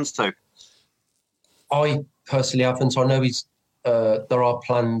got any plans to? I personally haven't. I know there are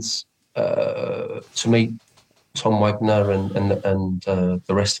plans to meet Tom Wagner and the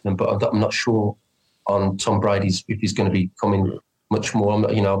rest of them, but I'm not sure on Tom Brady's if he's going to be coming much more. I'm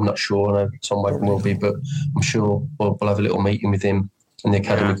not sure. I know Tom Wagner will be, but I'm sure we'll have a little meeting with him and the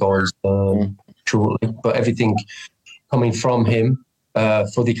academy guys shortly. But everything coming from him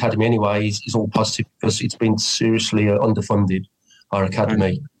for the academy anyway is all positive because it's been seriously underfunded, our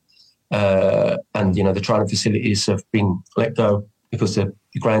academy. And, the training facilities have been let go because the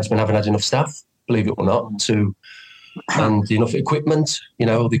groundsmen haven't had enough staff, believe it or not, and enough equipment.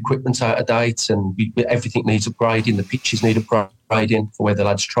 All the equipment's out of date and everything needs upgrading. The pitches need upgrading for where the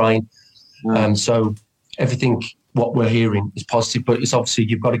lads train. So everything, what we're hearing is positive, but it's obviously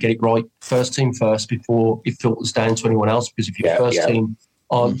you've got to get it right. First team first before it filters down to anyone else, because if your first team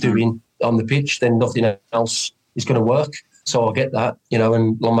aren't doing on the pitch, then nothing else is going to work. So I'll get that,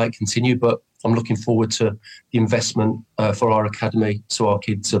 and I might continue, but I'm looking forward to the investment for our academy so our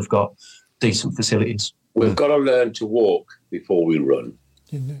kids have got decent facilities. We've got to learn to walk before we run.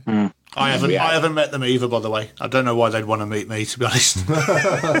 I haven't met them either, by the way. I don't know why they'd want to meet me, to be honest.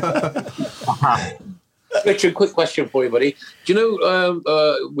 Richard, quick question for you, buddy. Do you know,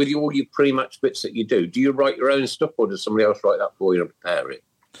 with all your pre-match bits that you do you write your own stuff, or does somebody else write that for you and prepare it?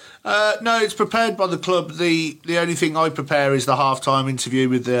 No, it's prepared by the club. The only thing I prepare is the half-time interview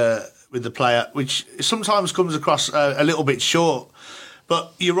with the player, which sometimes comes across a little bit short.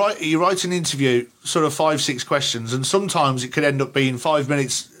 But you write an interview, sort of 5-6 questions, and sometimes it could end up being 5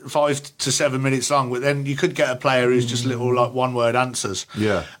 to 7 minutes long. But then you could get a player who's just little one-word answers.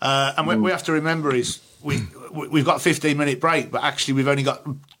 Yeah. And what we have to remember is we've got a 15-minute break, but actually we've only got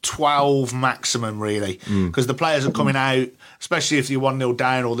 12 maximum, really, because the players are coming out, especially if you're 1-0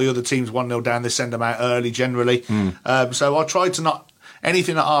 down or the other team's 1-0 down, they send them out early generally. So I try to not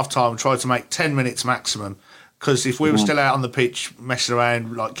anything at half-time, try to make 10 minutes maximum. Because if we were still out on the pitch messing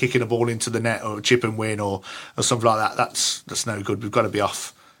around, like kicking a ball into the net or chip and win or something like that, that's no good. We've got to be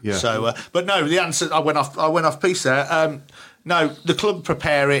off. Yeah. So, but no, the answer I went off piece there. No, the club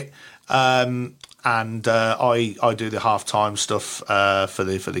prepare it, and I do the half-time stuff for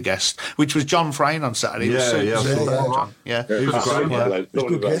the guest, which was John Frayne on Saturday. He was he was a great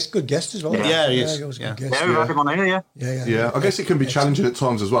bloke. Good guest as well. Yeah, he is. He was a good guest. We've had him on here, Yeah, I guess it can be challenging at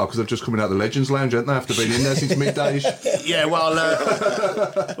times as well, because they've just coming out of the Legends Lounge, haven't they, after being in there since midday. Yeah, we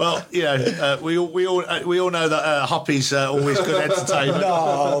all know that Hoppy's always good entertainment.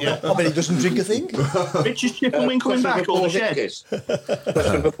 I bet he doesn't drink a thing. Richard Chip and Win coming back, or the shed?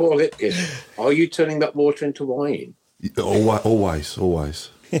 Question for Paul Hipkiss. Are you turning that water into wine? Always.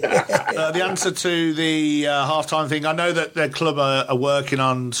 The answer to the half-time thing, I know that their club are working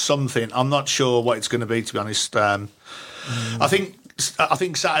on something. I'm not sure what it's going to be, to be honest. I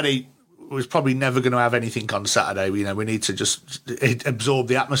think Saturday was probably never going to have anything on Saturday. We need to just absorb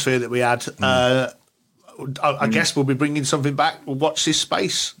the atmosphere that we had. I guess we'll be bringing something back. We'll watch this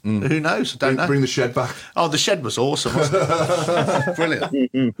space. Who knows? I don't know. Bring the shed back. Oh, the shed was awesome, wasn't it? Brilliant.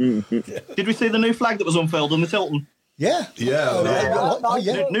 Did we see the new flag that was unfurled on the Tilton? Yeah.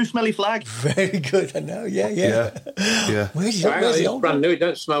 New smelly flag. Very good. I know. Yeah. Where's the old brand new? It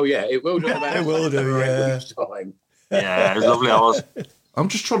don't smell yet. It will do. It will do. Yeah. Time. Yeah, it was lovely. I was. I'm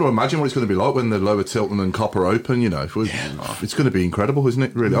just trying to imagine what it's going to be like when the lower Tilton and Copper open. It's going to be incredible, isn't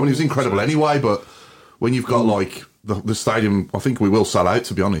it? Really. I mean, it was incredible anyway, but when you've got the stadium, I think we will sell out,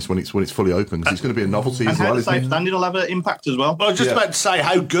 to be honest, when it's fully open, because it's going to be a novelty as well. The Isn't safe it? standing will have an impact as well. Well, I was just about to say,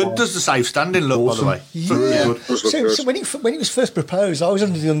 how good does the safe standing look, Awesome. by the way? Yeah. Good. So when it was first proposed, I was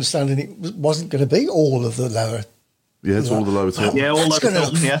under the understanding it wasn't going to be all of the lower. Yeah, it's all the lower top. Yeah, all That's over gonna-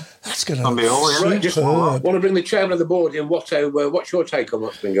 Tilton, yeah. That's going to be all, yeah. Right, just want to bring the chairman of the board in. What's your take on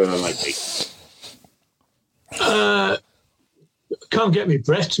what's been going on lately? Can't get me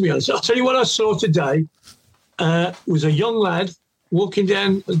breath, to be honest. I'll tell you what I saw today was a young lad walking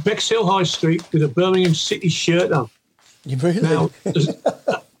down Bexhill High Street with a Birmingham City shirt on. You really? Now,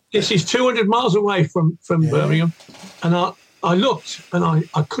 this is 200 miles away from Birmingham, and I looked and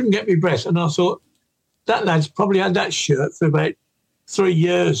I couldn't get my breath, and I thought, that lad's probably had that shirt for about 3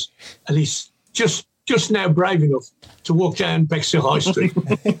 years, and he's just now brave enough to walk down Bexhill High Street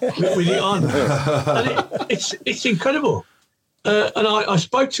with it on. And it's incredible. And I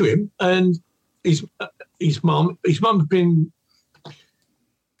spoke to him, and his mum had been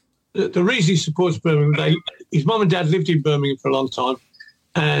the reason he supports Birmingham. His mum and dad lived in Birmingham for a long time,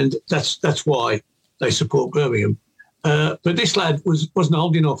 and that's why they support Birmingham. But this lad wasn't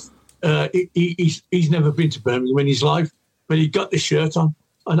old enough. He's never been to Birmingham in his life, but he got the shirt on,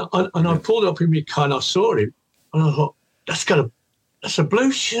 and I pulled up in my car and I saw him, and I thought, that's a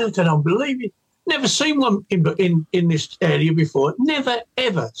blue shirt, and I believe it. Never seen one in this area before. Never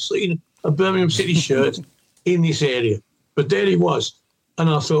ever seen a Birmingham City shirt in this area, but there he was, and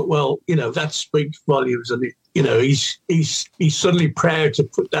I thought, well, that speaks volumes, and he's suddenly proud to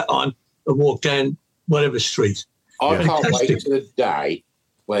put that on and walk down whatever street. I can't wait to the day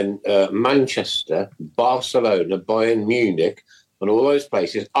when Manchester, Barcelona, Bayern Munich, and all those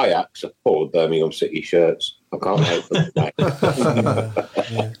places, Ajax, are full of Birmingham City shirts. I can't wait for that.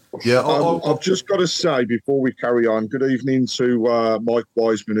 I've just got to say before we carry on, good evening to Mike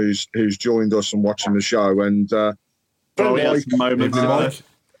Wiseman, who's joined us and watching the show. And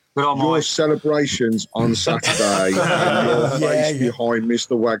your celebrations on Saturday and your face behind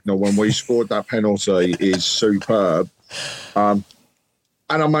Mr. Wagner when we scored that penalty is superb.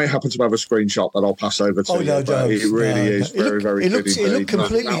 And I may happen to have a screenshot that I'll pass over to you. But it really is very, very good indeed. It looked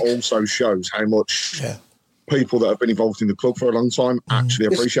completely... That also shows how much people that have been involved in the club for a long time actually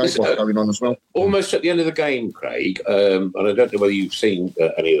appreciate what's going on as well. Almost at the end of the game, Craig, and I don't know whether you've seen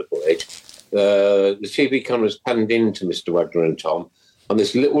any of the footage, the TV cameras panned into Mr. Wagner and Tom, and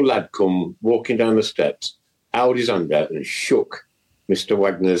this little lad come walking down the steps, held his hand out and shook Mr.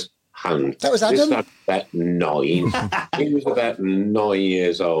 Wagner's hand. That was Adam? This lad was about 9. He was about 9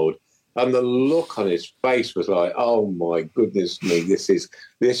 years old. And the look on his face was like, oh, my goodness me, this is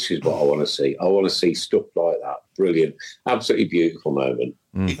what I want to see. I want to see stuff like that. Brilliant. Absolutely beautiful moment.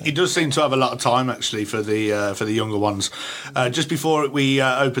 He does seem to have a lot of time, actually, for the younger ones. Just before we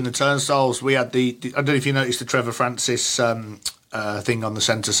opened the turnstiles, we had I don't know if you noticed the Trevor Francis thing on the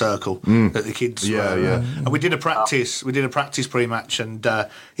centre circle that the kids and we did a practice pre-match, and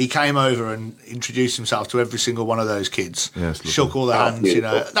he came over and introduced himself to every single one of those kids, shook all their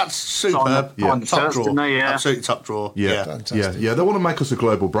hands. That's superb. Top draw. Absolutely top draw. They want to make us a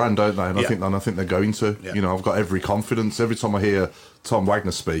global brand, don't they? And I think they're going to. I've got every confidence. Every time I hear Tom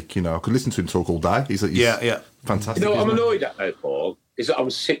Wagner speak, I could listen to him talk all day. He's fantastic. I'm annoyed at though, Paul, is that I'm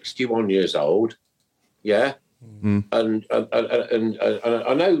 61 years old. Yeah. And I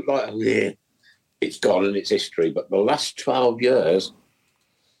know, it's gone and it's history, but the last 12 years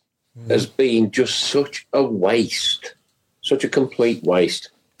has been just such a waste, such a complete waste.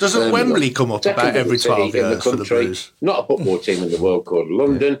 Doesn't Wembley come up about every 12 years for the Blues? Not a football team in the world called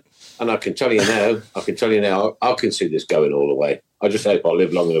London, and I can tell you now, I can see this going all the way. I just hope I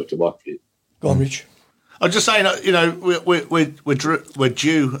live long enough to watch it. Go on, Rich. I'm just saying, we're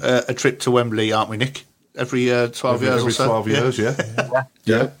due a trip to Wembley, aren't we, Nick? Every 12 years or so. 12 years,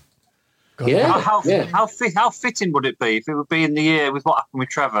 How fitting would it be if it would be in the year with what happened with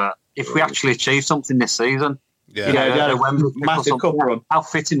Trevor if we actually achieved something this season? Massive cup run. How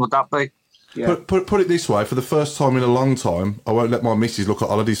fitting would that be? Yeah. Put it this way: for the first time in a long time, I won't let my missus look at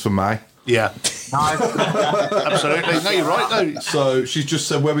holidays for May. Yeah, absolutely. No, you're right though. So she's just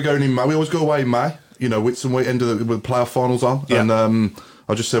said, "Where are we going in May? We always go away in May. With some end of with playoff finals on." Yeah. And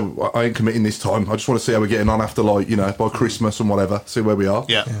I just said, I ain't committing this time. I just want to see how we're getting on after, by Christmas and whatever. See where we are.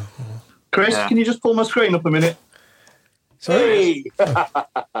 Yeah. Chris, can you just pull my screen up a minute? Sorry.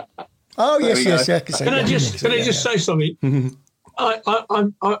 Oh yes. Can I just say something?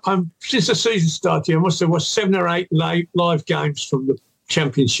 I'm since the season started, I must have watched 7 or 8 live games from the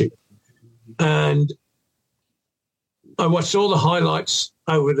Championship, and I watched all the highlights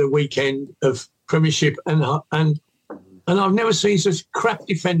over the weekend of Premiership, and I've never seen such crap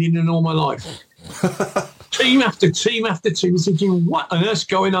defending in all my life. team after team after team, thinking, what on earth's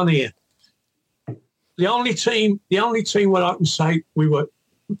going on here? The only team where I can say we were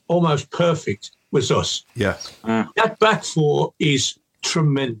almost perfect was us. Yeah. That back four is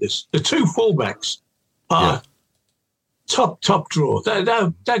tremendous. The two fullbacks are top draw. They're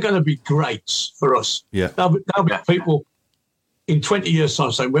going to be greats for us. Yeah. They'll be people in 20 years'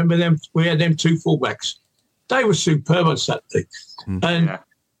 time saying, remember them? We had them two fullbacks. They were superb on Saturday. And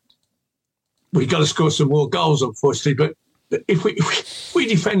we got to score some more goals, unfortunately. But if we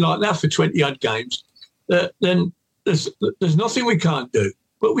defend like that for 20-odd games, then there's nothing we can't do.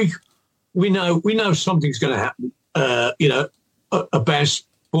 But we know something's going to happen. A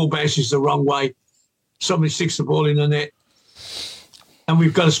ball bounces the wrong way. Somebody sticks the ball in the net, and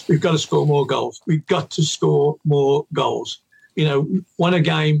we've got to score more goals. We've got to score more goals. One a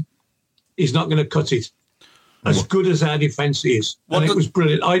game is not going to cut it. As good as our defence is, and it was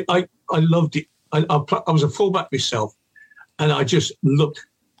brilliant. I loved it. I was a fullback myself, and I just looked.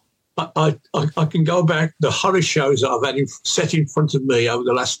 I can go back the horror shows I've had set in front of me over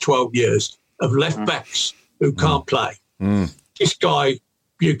the last 12 years of left backs who can't play. This guy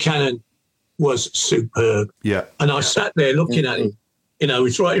Buchanan was superb. Yeah, and I sat there looking at him.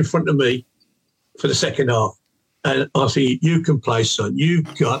 He's right in front of me for the second half, and I see you can play, son. You've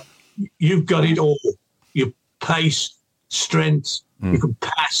got it all. Your pace, strength. You can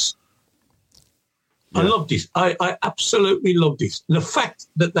pass. I loved this. I absolutely loved this. And the fact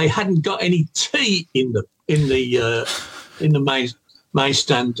that they hadn't got any tea in the main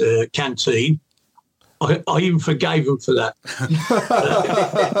stand canteen, I even forgave them for that.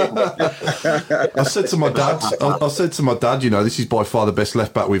 I said to my dad, this is by far the best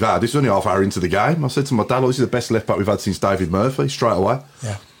left back we've had. This is only half hour into the game. I said to my dad, this is the best left back we've had since David Murphy, straight away.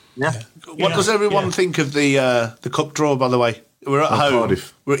 Yeah. What does everyone think of the cup draw, by the way? We're at home.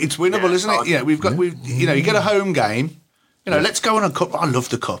 Cardiff. It's winnable, isn't it? Yeah, you get a home game. Let's go on a cup. I love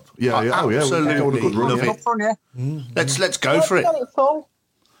the cup. Absolutely love it. Let's go for it. Get it full.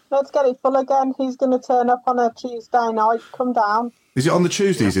 Let's get it full again. Who's going to turn up on a Tuesday night? Come down. Is it on the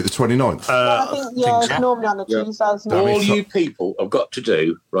Tuesday? Is it the 29th? I think it's normally on a Tuesday. Isn't it? All you people have got to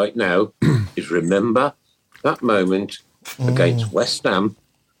do right now is remember that moment against West Ham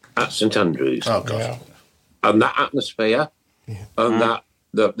at St Andrews. Oh God! And that atmosphere. And that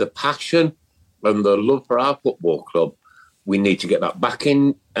the passion and the love for our football club, we need to get that back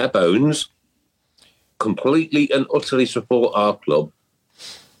in our bones, completely and utterly support our club,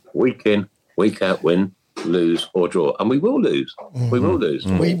 week in, week out, win, lose or draw. And we will lose. We will lose.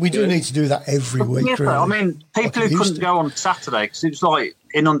 We do need to do that every week. Yeah, really. I mean, people who couldn't go on Saturday, because it was like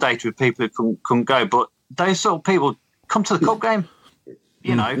inundated with people who couldn't go, but those sort of people come to the cup game,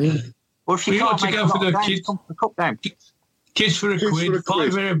 Or if you can't make go for the games, come to the cup game. Kids for a quid,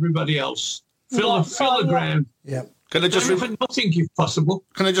 five for everybody else. Fill the ground. Yeah. Can I just for nothing if possible?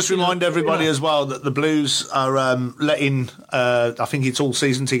 Can I just remind everybody as well that the Blues are letting I think it's all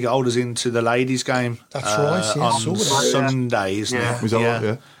season ticket holders into the ladies' game. That's right. Yeah, on Sunday, isn't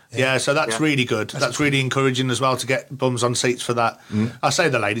it? Yeah, so that's really good. That's really encouraging as well to get bums on seats for that. I say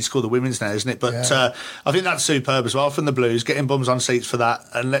the ladies call the women's now, isn't it? But I think that's superb as well from the Blues, getting bums on seats for that.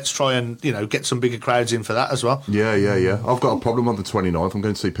 And let's try and, get some bigger crowds in for that as well. Yeah. I've got a problem on the 29th. I'm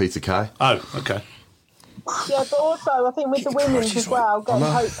going to see Peter Kay. Oh, okay. Yeah, but also I think with the women's as well, getting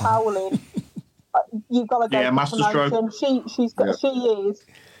Hope Powell in, you've got to go for promotion. She is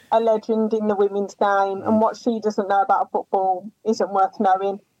a legend in the women's game, and what she doesn't know about football isn't worth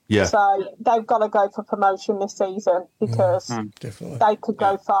knowing. Yeah. So they've got to go for promotion this season because they could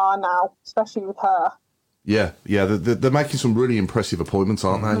go far now, especially with her. Yeah. They're making some really impressive appointments,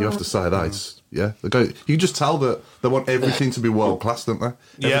 aren't they? You have to say that. You can just tell that they want everything to be world class, don't they?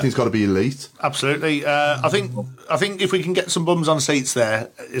 Everything's got to be elite. Absolutely. I think if we can get some bums on seats there,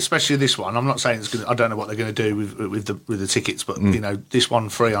 especially this one. I'm not saying it's going. I don't know what they're going to do with the tickets, but this one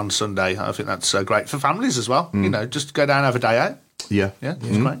free on Sunday. I think that's great for families as well. Just go down and have a day out. Yeah,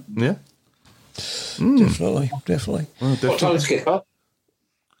 it's great. Yeah, definitely. What time is kick-off?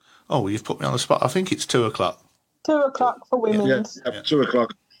 Oh, you've put me on the spot. I think it's 2:00. 2:00 for women's. Yeah,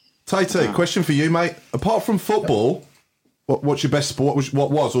 2:00. Tate, question for you, mate. Apart from football, what's your best sport?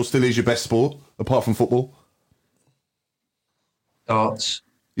 What was or still is your best sport apart from football? Darts.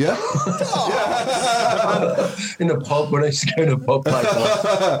 Yeah? In a pub, when I used to go in a pub play darts.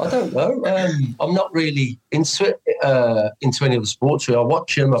 I don't know. I'm not really into any of the sports. I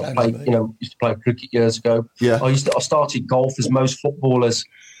watch them. I played, used to play cricket years ago. Yeah. I started golf as most footballers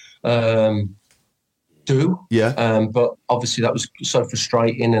do. Yeah. But obviously that was so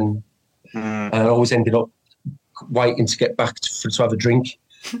frustrating, and I always ended up waiting to get back to have a drink.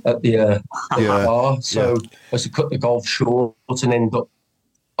 at the bar. So I was to cut the golf short and end up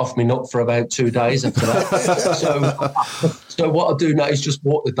off me nut for about 2 days after that. so what I do now is just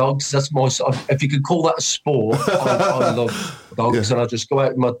walk the dogs. That's my sort of, if you could call that a sport. I love dogs, and I just go out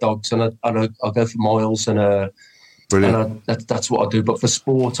with my dogs, and I go for miles, and that's what I do. But for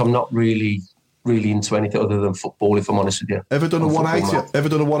sport, I'm not really into anything other than football, if I'm honest with you. Ever done a 180? Ever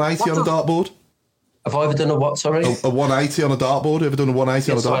done a 180 on a dartboard? Have I ever done a what? Sorry, a 180 on a dartboard. Ever done a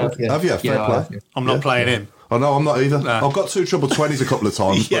 180 on a dartboard? Have you? Fair play. I'm not playing him. Oh no, I'm not either. No. I've got 2 treble 20s a couple of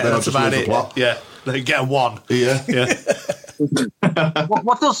times, but then I've just about it. Yeah, they get a 1. Yeah.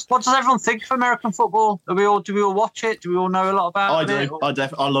 What does everyone think of American football? Do we all watch it? Do we all know a lot about it? I do.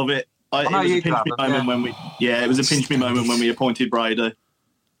 I love it. It was a pinch me moment when we. Yeah, it was a pinch me moment when we appointed Brady.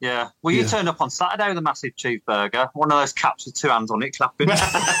 Yeah. Well, you turned up on Saturday with a massive cheeseburger, one of those caps with 2 hands on it, clapping.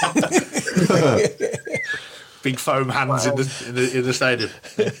 Big foam hands in the stadium.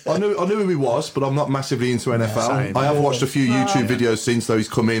 I knew who he was, but I'm not massively into NFL. I have watched a few YouTube videos since though he's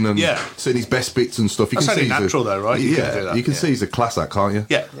come in and seen his best bits and stuff. That's only natural though, right? You can see he's a class act, can't you?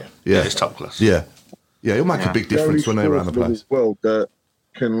 Yeah, it's top class. Yeah, he'll make a big difference when they're around the place. Well, that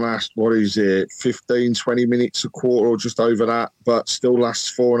can last, 15, 20 minutes, a quarter or just over that, but still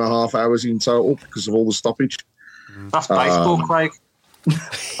lasts 4.5 hours in total because of all the stoppage. That's baseball, Craig.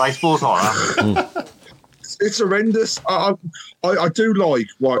 Baseball's all right. It's horrendous. I do like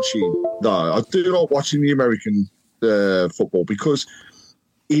watching, though. I do like watching the American football because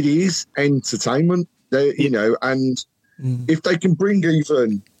it is entertainment, and if they can bring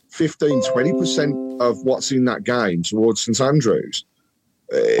even 15, 20% of what's in that game towards St Andrews,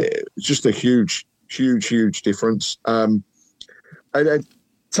 it's just a huge, huge, huge difference. And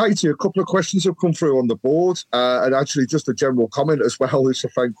Tatey, a couple of questions have come through on the board, and actually just a general comment as well, which I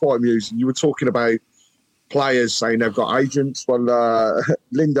found quite amusing. You were talking about players saying they've got agents. Well,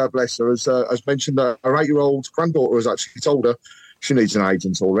 Linda, bless her, has mentioned that her 8-year-old granddaughter has actually told her she needs an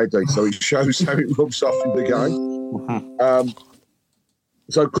agent already. So it shows how it rubs off in the game.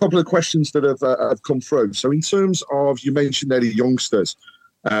 So a couple of questions that have come through. So in terms of, you mentioned there the youngsters,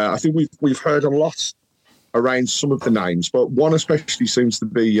 I think we've heard a lot around some of the names, but one especially seems to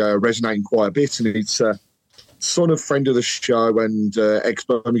be resonating quite a bit, and it's son of friend of the show and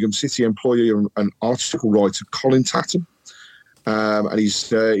ex-Birmingham City employee and article writer Colin Tatton. And his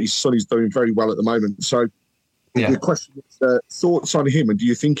son is doing very well at the moment. So the question is, thoughts on him, and do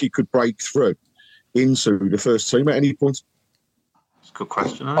you think he could break through into the first team at any point? That's a good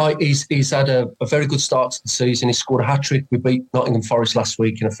question. He's had a very good start to the season. He scored a hat-trick. We beat Nottingham Forest last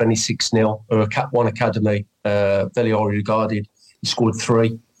week in a friendly 6-0, or a Cat 1 academy, very highly regarded. He scored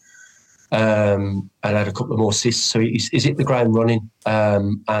 3. And had a couple of more assists. So he's hit the ground running,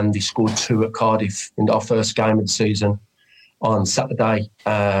 and he scored 2 at Cardiff in our first game of the season on Saturday,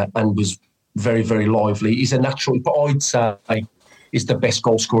 and was very, very lively. He's a natural, but I'd say he's the best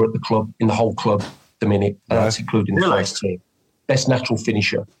goal scorer at the club, in the whole club at the minute, and that's including the first team. Best natural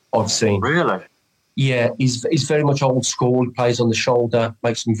finisher I've seen. Really? Yeah, he's very much old school. He plays on the shoulder,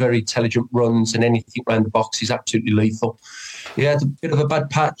 makes some very intelligent runs, and anything around the box, he's absolutely lethal. He had a bit of a bad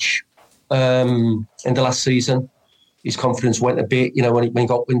patch in the last season. His confidence went a bit. When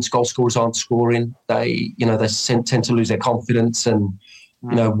goal scorers aren't scoring, they tend to lose their confidence. And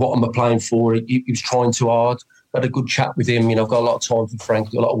what am I playing for? He was trying too hard. I had a good chat with him. I've got a lot of time for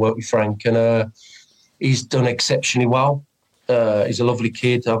Frank, a lot of work with Frank, and he's done exceptionally well. He's a lovely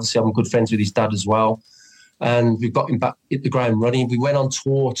kid. Obviously, I'm good friends with his dad as well. And we've got him back hit the ground running. We went on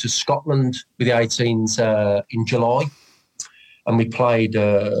tour to Scotland with the 18s in July. And we played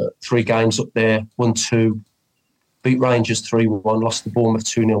 3 games up there, won 2, beat Rangers 3-1, lost to Bournemouth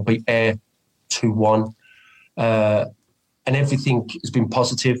 2-0, beat Ayr 2-1. And everything has been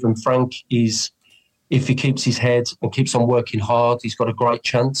positive. And Frank is, if he keeps his head and keeps on working hard, he's got a great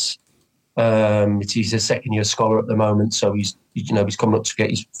chance. He's a second-year scholar at the moment, so he's coming up to get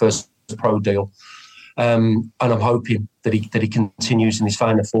his first pro deal. And I'm hoping that he continues in his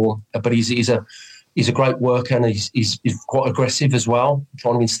finer form. But he's a great worker, and he's quite aggressive as well. I'm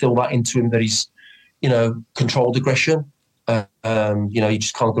trying to instill that into him, that he's, controlled aggression. You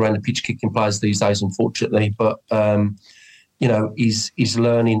just can't go around the pitch kicking players these days, unfortunately. But, he's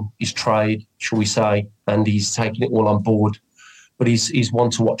learning his trade, shall we say, and he's taking it all on board. But he's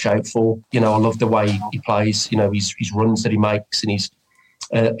one to watch out for. I love the way he plays, his runs that he makes, and he's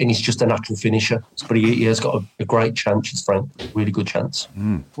just a natural finisher. But he has got a great chance, Frank. Really good chance.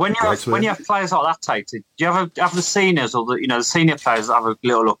 When you have players like that, Tate, do you have the seniors or the senior players that have a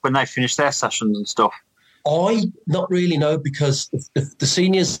little look when they finish their sessions and stuff? I not really know because the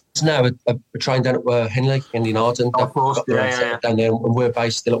seniors now are trained down at Henley in Arden. Of course, down there, and we're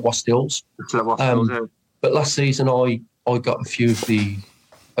based still at Wast Hills. But last season, I got a few of the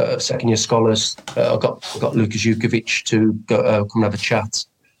second-year scholars. I got Lucas Jukovic to go, come and have a chat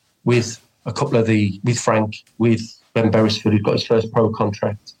with a couple of with Frank, with Ben Beresford, who's got his first pro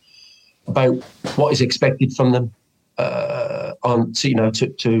contract, about what is expected from them.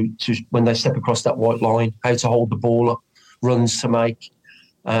 To when they step across that white line, how to hold the ball up, runs to make,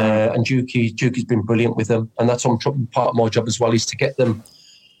 and Juki's been brilliant with them, and that's part of my job as well, is to get them,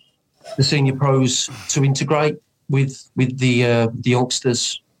 the senior pros, to integrate with the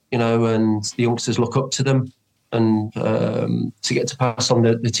youngsters, and the youngsters look up to them, and to get to pass on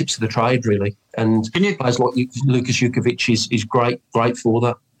the tips of the trade, really. And players like Lucas Jukovic is great for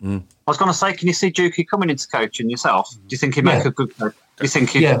that. I was going to say, can you see Juki coming into coaching yourself? Do you think he'd make a good coach? Do you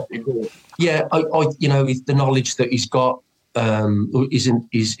think he'd Yeah, I the knowledge that he's got is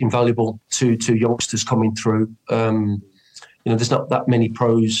invaluable to youngsters coming through. There's not that many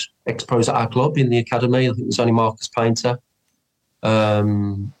ex-pros at our club in the academy. I think there's only Marcus Painter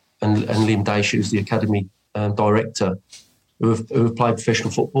and Liam Daisher, who's the academy director, who have played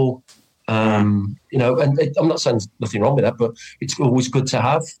professional football. And I'm not saying there's nothing wrong with that, but it's always good to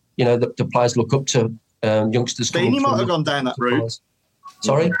have, the players look up to youngsters. Deeney might have gone down that route.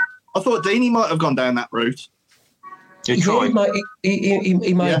 Sorry? I thought Deeney might have gone down that route. He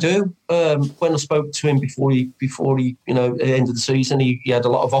may do. When I spoke to him before he at the end of the season, he had a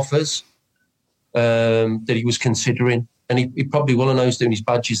lot of offers that he was considering, and he probably will. I know he's doing his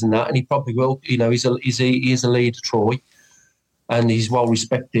badges and that, and he probably will. He is a leader, Troy, and he's well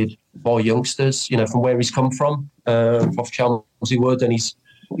respected by youngsters. From where he's come from, off Chelmsford Wood, and he's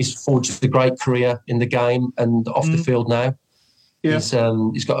forged a great career in the game and off the field now. Yeah.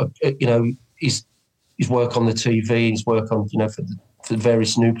 He's got his work on the TV, his work on for the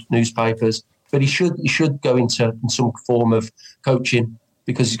various newspapers. But he should go into some form of coaching,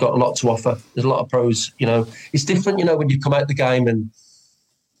 because he's got a lot to offer. There's a lot of pros. It's different. When you come out the game, and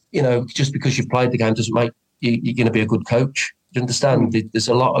just because you've played the game doesn't make you're going to be a good coach. Do you understand? There's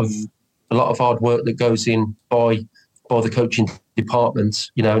a lot of hard work that goes in by the coaching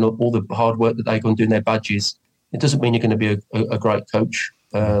department. And all the hard work that they go and do in their badges. It doesn't mean you're going to be a great coach.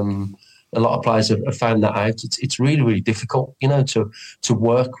 A lot of players have found that out. It's really, really difficult, to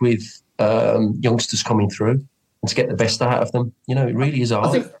work with youngsters coming through and to get the best out of them. It really is hard.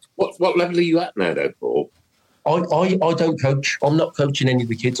 I think, what level are you at now, though, Paul? I don't coach. I'm not coaching any of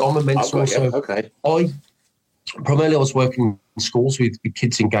the kids. I'm a mentor. Okay. Primarily I was working in schools with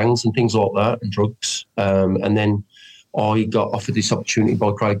kids in gangs and things like that, and drugs. And then I got offered this opportunity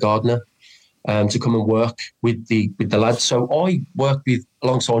by Craig Gardner to come and work with the lads. So I work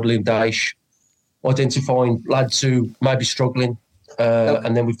alongside Liam Daesh, identifying lads who may be struggling.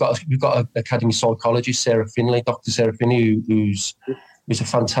 And then we've got an academy psychologist, Sarah Finley, Dr. Sarah Finley, who's a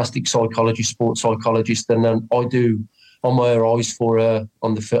fantastic psychologist, sports psychologist. And then I'm my eyes for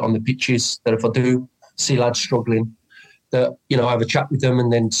on the pitches, that if I do see lads struggling, that I have a chat with them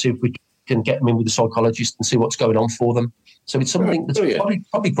and then see if we can get them in with the psychologist and see what's going on for them. So it's something that's probably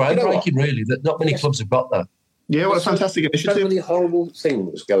groundbreaking, really, that not many clubs have got that. Yeah, what a fantastic initiative. So many horrible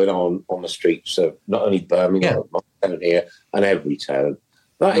things going on the streets of not only Birmingham, but my town here, and every town.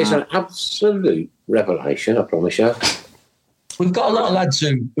 That is an absolute revelation, I promise you. We've got a lot of lads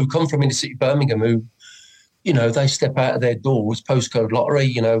who come from inner city Birmingham who, they step out of their doors, postcode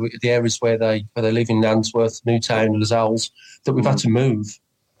lottery, the areas where they live in Nansworth, Newtown, Lascelles, that we've had to move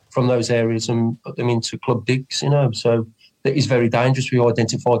from those areas and put them into club digs, So that is very dangerous. We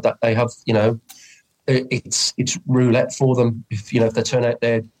identified that they have, it's roulette for them. If they turn out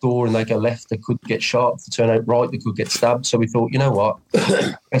their door and they go left, they could get shot. If they turn out right, they could get stabbed. So we thought, what,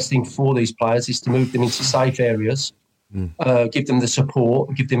 best thing for these players is to move them into safe areas, give them the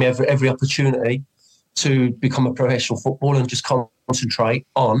support, give them every opportunity to become a professional footballer and just concentrate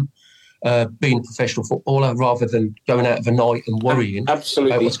on being a professional footballer rather than going out of a night and worrying about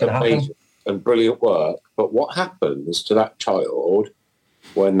what's going to happen. And brilliant work. But what happens to that child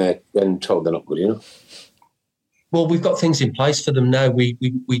when they're then told they're not good enough? Well, we've got things in place for them now. We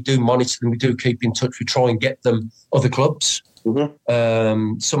do monitor them. We do keep in touch. We try and get them other clubs.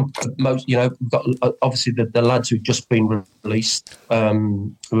 Mm-hmm. We've got obviously the lads who've just been released,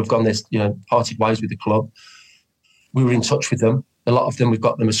 who have gone this, parted ways with the club. We were in touch with them. A lot of them, we've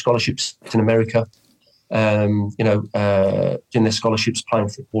got them as scholarships in America. Doing their scholarships, playing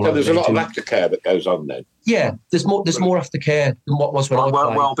football. So there's a lot of aftercare that goes on then. Yeah, there's more aftercare than what was when I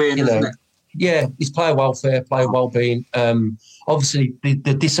played. Well-being, isn't it? Yeah, it's player welfare, player well-being. Obviously,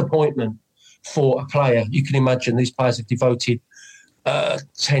 the disappointment for a player. You can imagine these players have devoted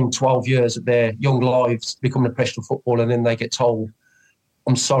 10, 12 years of their young lives to becoming a professional footballer, and then they get told,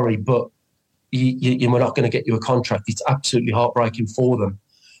 I'm sorry, but we're not going to get you a contract. It's absolutely heartbreaking for them.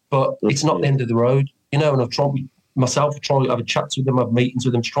 But it's not the end of the road, and I've tried myself, to have a chat with them, have meetings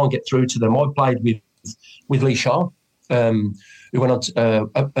with them to try and get through to them. I played with Lee Shaw, who went on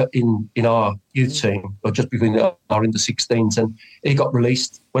to, in our youth team, or just between our under 16s, and he got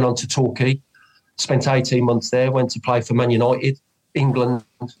released, went on to Torquay, spent 18 months there, went to play for Man United, England,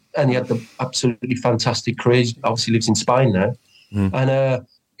 and he had the absolutely fantastic career. He obviously lives in Spain now. And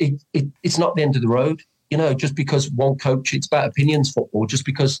it's not the end of the road. Just because one coach, it's about opinions football. Just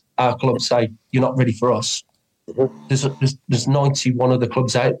because our clubs say, you're not ready for us, there's 91 other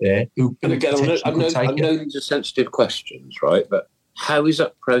clubs out there who and again, I know these are sensitive questions, right? But how is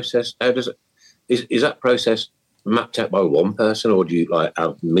that process? How does it is that process mapped out by one person, or do you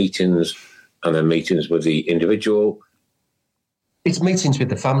have meetings and then meetings with the individual? It's meetings with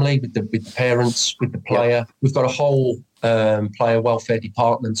the family, with the parents, with the player. Yeah. We've got a whole player welfare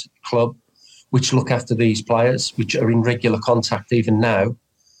department at the club, which look after these players, which are in regular contact even now,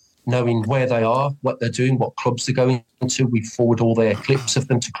 knowing where they are, what they're doing, what clubs they're going to. We forward all their clips of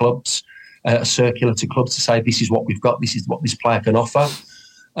them to clubs, a circular to clubs to say, this is what we've got, this is what this player can offer.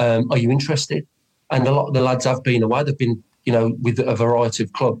 Are you interested? And a lot of the lads have been away. They've been, with a variety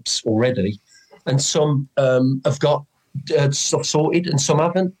of clubs already. And some have got stuff sorted and some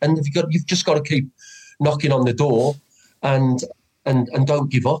haven't. And you've just got to keep knocking on the door and don't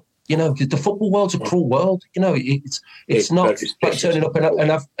give up. The football world's a cruel world. It's not like turning up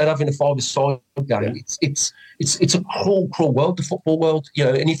and having a five-a-side game. It's a cruel world, the football world.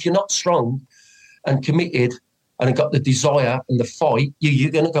 And if you're not strong and committed and got the desire and the fight,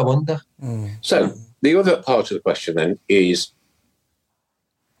 you're going to go under. So the other part of the question then is,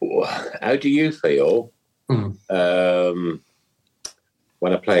 how do you feel when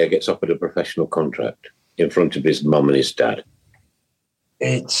a player gets offered a professional contract in front of his mum and his dad?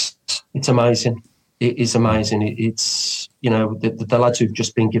 It's amazing. It is amazing. It's, the lads who've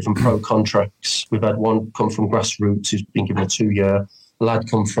just been given pro contracts. We've had one come from grassroots who's been given a 2-year. A lad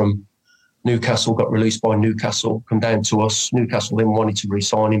come from Newcastle, got released by Newcastle, come down to us. Newcastle then wanted to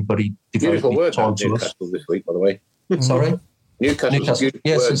re-sign him, but he devoted time to us. Newcastle this week, by the way. Sorry? Newcastle.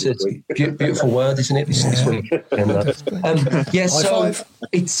 Yes, it's a beautiful word, isn't it? This week.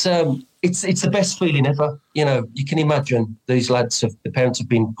 It's the best feeling ever. You can imagine these lads, the parents have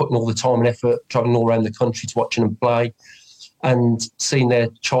been putting all the time and effort, travelling all around the country to watching them play, and seeing their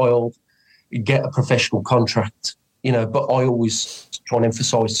child get a professional contract. But I always try and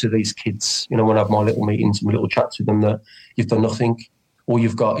emphasise to these kids, when I have my little meetings and my little chats with them, that you've done nothing. All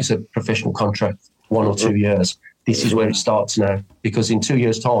you've got is a professional contract, 1 or 2 years. This is where it starts now, because in 2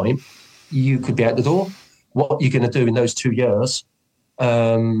 years' time, you could be out the door. What you're going to do in those 2 years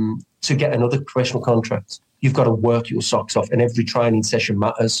to get another professional contract, you've got to work your socks off, and every training session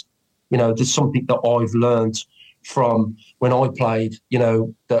matters. There's something that I've learned from when I played,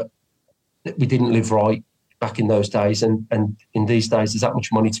 that we didn't live right back in those days, and in these days, there's that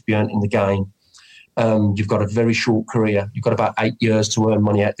much money to be earned in the game. You've got a very short career. You've got about 8 years to earn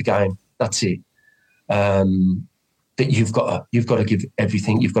money out the game. That's it. That you've got to give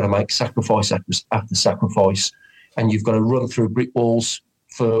everything. You've got to make sacrifice after sacrifice, and you've got to run through brick walls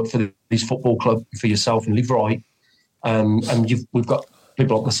for this football club, for yourself, and live right. And we've got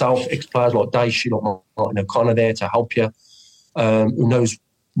people like myself, ex-players like Daesh, like Martin O'Connor there to help you, who knows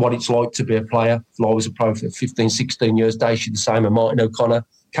what it's like to be a player. I was a pro for 15, 16 years. Daesh the same, and Martin O'Connor,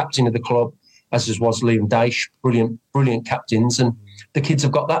 captain of the club, as was Liam Daesh, brilliant captains, and the kids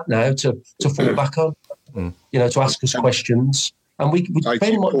have got that now to fall back on, to ask us questions, and we give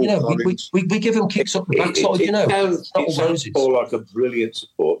them kicks up the backside. It sounds all like a brilliant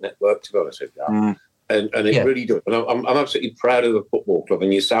support network, to be honest with you, and it really does. And I'm absolutely proud of the football club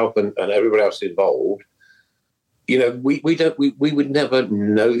and yourself and everybody else involved. We would never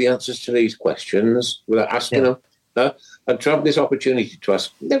know the answers to these questions without asking them. And to have this opportunity to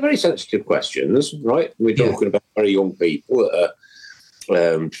ask, they're very sensitive questions, right? We're talking about very young people that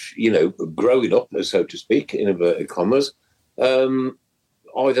are, growing up, so to speak, in inverted commas,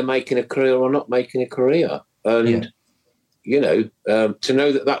 either making a career or not making a career. And, to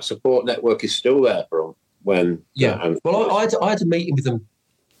know that support network is still there for them when... Well, I had a meeting with them,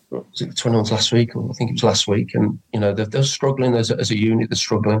 was it the 21s last week? Or I think it was last week. And, they're struggling as a unit, they're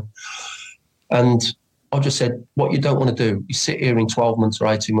struggling. And I just said, what you don't want to do is sit here in 12 months or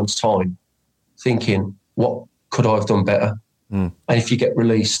 18 months' time thinking, what could I have done better? And if you get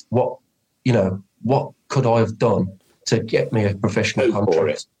released, what could I have done to get me a professional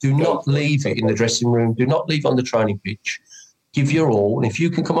contract. Do not leave it in the dressing room. Do not leave it on the training pitch. Give your all. And if you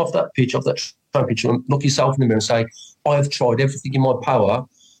can come off that pitch, off that training pitch, and look yourself in the mirror and say, I have tried everything in my power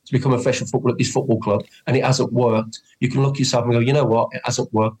to become a professional footballer at this football club, and it hasn't worked. You can look yourself and go, you know what, it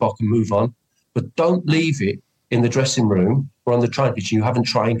hasn't worked, but I can move on. But don't leave it in the dressing room or on the training pitch and you haven't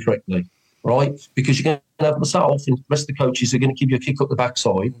trained correctly, right? Because you're going to have myself and the rest of the coaches are going to give you a kick up the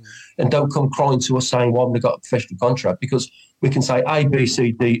backside, and don't come crying to us saying, well, I haven't got a professional contract, because we can say A, B,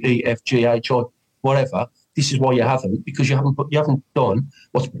 C, D, E, F, G, H, I, whatever. This is why you haven't, because you haven't done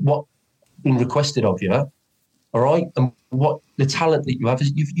what's been requested of you, all right? And what the talent that you have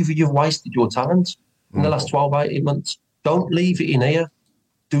is you've wasted your talent in the last 12, 18 months. Don't leave it in here.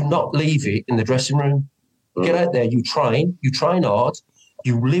 Do not leave it in the dressing room. Get out there, you train hard,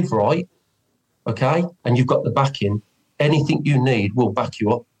 you live right, okay? And you've got the backing. Anything you need will back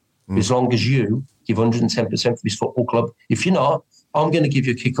you up as long as you give 110% for this football club. If you're not, I'm going to give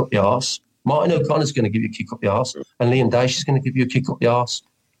you a kick up the arse. Martin O'Connor's going to give you a kick up the arse, and Liam Daesh is going to give you a kick up the arse.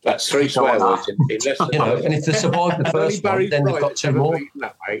 That's 3 swear words in less than and if they survive the first one, then they've got 2 more.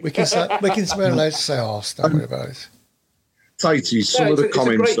 We can swear allowed to say arse, don't worry about it. Tatey, some of the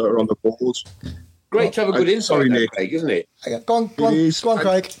comments that are on the board. Great to have a good insight, Nick, Craig, isn't it? Go on, Craig.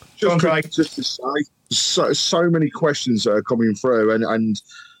 Just to say, so many questions that are coming through,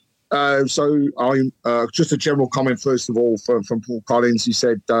 so I'm just a general comment first of all from Paul Collins. He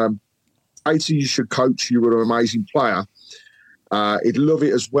said, "80, you should coach. You were an amazing player. He'd love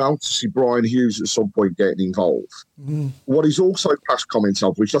it as well to see Brian Hughes at some point getting involved." What he's also passed comments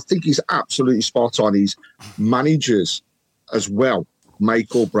of, which I think is absolutely spot on, is managers as well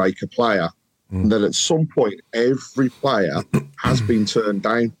make or break a player. And that at some point, every player has been turned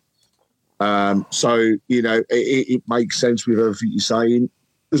down. So, it makes sense with everything you're saying.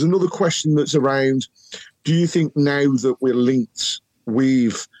 There's another question that's around, do you think now that we're linked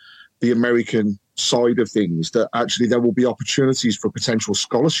with the American side of things, that actually there will be opportunities for potential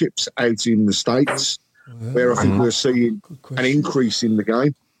scholarships out in the States, where I think we're seeing an increase in the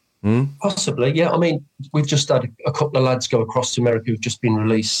game? Possibly, yeah. I mean, we've just had a couple of lads go across to America who've just been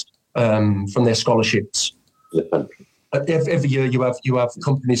released from their scholarships. Every year you have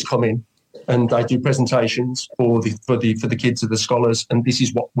companies come in and they do presentations for the kids of the scholars, and this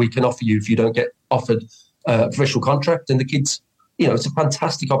is what we can offer you if you don't get offered a professional contract. And the kids, it's a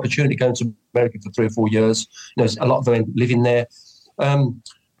fantastic opportunity going to America for 3 or 4 years. A lot of them living there.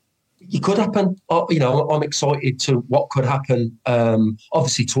 It could happen. I'm excited to what could happen.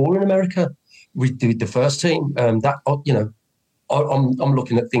 Obviously, tour in America with the first team. I'm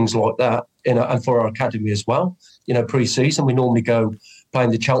looking at things like that, and for our academy as well. Pre-season, we normally go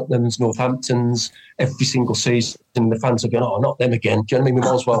playing the Cheltenhams, Northamptons every single season. The fans are going, "Oh, not them again." Do you know what I mean? We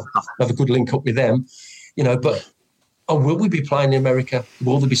might as well have a good link up with them, But will we be playing in America?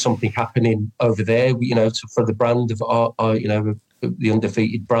 Will there be something happening over there? For the brand of our the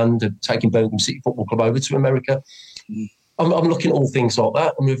undefeated brand of taking Birmingham City Football Club over to America. I'm looking at all things like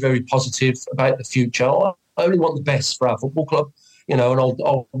that. I'm very positive about the future. I only want the best for our football club, and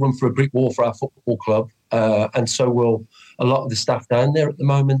I'll run through a brick wall for our football club, and so will a lot of the staff down there at the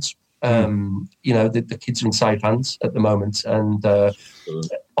moment. The kids are in safe hands at the moment, and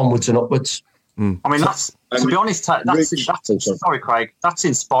onwards and upwards. I mean, to be honest, that's sorry, Craig, that's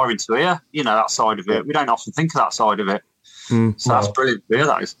inspiring to hear, that side of it. We don't often think of that side of it. So that's brilliant to hear,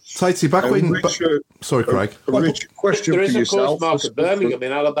 that is. Tatey, back when... Sorry, Craig. Rich, question for yourself. There is, of course, Mark at Birmingham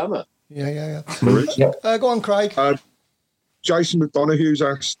in Alabama. Yeah. Rich? Go on, Craig. Jason McDonough's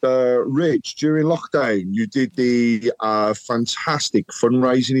asked, Rich, during lockdown, you did the fantastic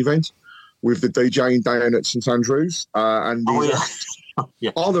fundraising event with the DJing down at St Andrews. And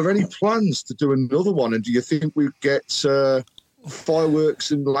are there any plans to do another one? And do you think we'd get fireworks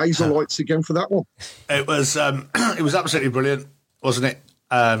and laser lights again for that one? It was absolutely brilliant, wasn't it?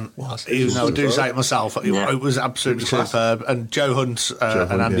 Even though I do say it myself, it was absolutely superb. And Joe Hunt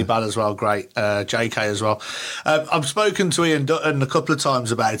and Andy Ball as well, great. JK as well. I've spoken to Ian Dutton a couple of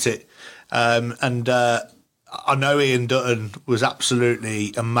times about it, and I know Ian Dutton was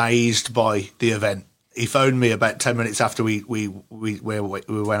absolutely amazed by the event. He phoned me about 10 minutes after we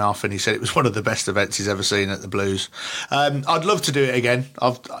went off, and he said it was one of the best events he's ever seen at the Blues. I'd love to do it again.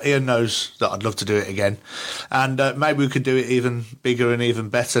 Ian knows that I'd love to do it again, and maybe we could do it even bigger and even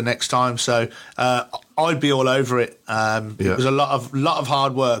better next time. So I'd be all over it. It was a lot of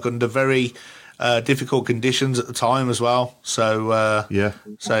hard work under very difficult conditions at the time as well. So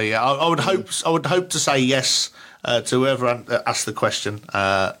I would hope to say yes to whoever asked the question.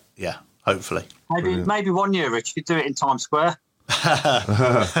 Hopefully. Maybe one year, Rich, you could do it in Times Square.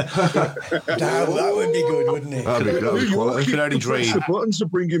 That would be good, wouldn't it? That'd be good. You can only Press dream. the buttons to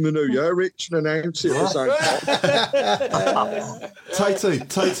bring him the new year, Rich, and announce it at the same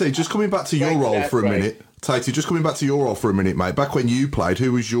time. Tate, just coming back to your role for a minute. Tate, just coming back to your role for a minute, mate. Back when you played,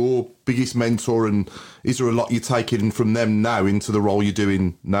 who was your biggest mentor, and is there a lot you're taking from them now into the role you're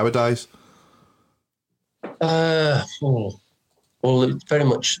doing nowadays? Well, it's very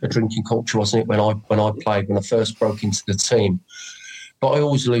much a drinking culture, wasn't it, when I played, when I first broke into the team. But I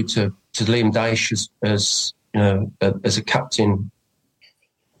always allude to Liam Daish as as a captain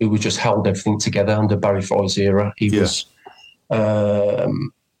who just held everything together under Barry Fry's era. He was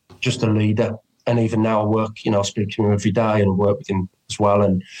just a leader. And even now I work, I speak to him every day and work with him as well.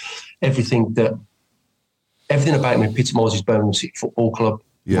 And everything about him epitomises Birmingham City Football Club.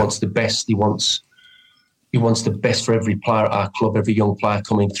 He wants the best. He wants the best for every player at our club, every young player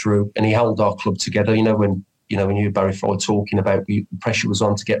coming through. And he held our club together. When you hear Barry Fry talking about the pressure was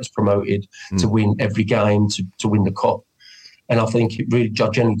on to get us promoted, to win every game, to win the cup. And I think I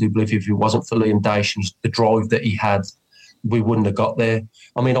genuinely do believe if it wasn't for Liam Daish and the drive that he had, we wouldn't have got there.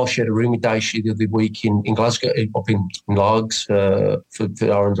 I mean, I shared a room with Daish the other week in Glasgow, up in Largs for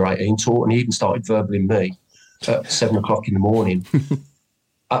our under-18 tour, and he even started verbaling me at 7 o'clock in the morning.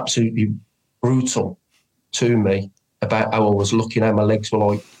 Absolutely brutal to me about how I was looking, how my legs were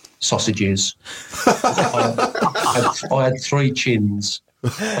like sausages. I had 3 chins,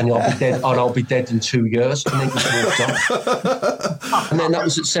 and I'll be dead in 2 years. And then just walked off. And then that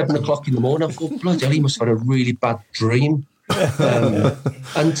was at 7 o'clock in the morning. I thought, bloody hell, he must have had a really bad dream.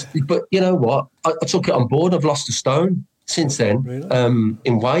 But you know what? I took it on board. I've lost a stone since then,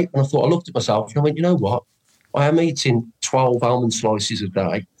 in weight. And I looked at myself and I went, you know what? I am eating 12 almond slices a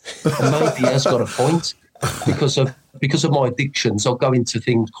day, and maybe he has got a point. Because of my addictions, I'll go into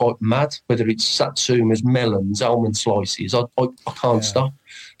things quite mad, whether it's satsumas, melons, almond slices. I can't stop.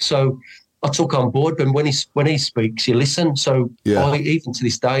 So I took on board, and when he speaks, you listen. So even to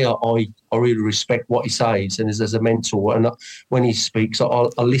this day, I really respect what he says, and as a mentor. And when he speaks, I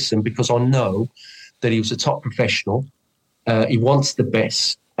listen, because I know that he was a top professional. He wants the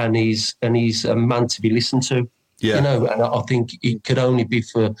best, and he's a man to be listened to. Yeah. And I think it could only be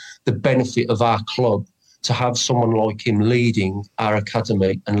for the benefit of our club to have someone like him leading our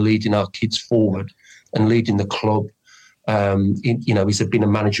academy and leading our kids forward and leading the club. He's been a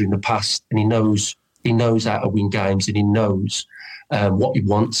manager in the past, and he knows how to win games, and he knows what he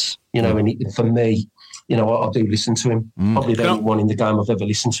wants. And for me, I do listen to him. Probably the only one in the game I've ever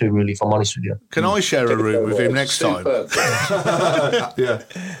listened to, really, if I'm honest with you. Can I share a room with him next time? Yeah.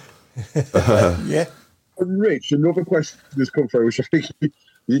 Yeah. And Rich, another question that's come through, which I think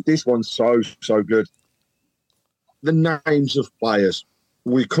this one's so good. The names of players.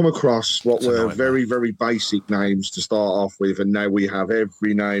 We come across what were very, very basic names to start off with, and now we have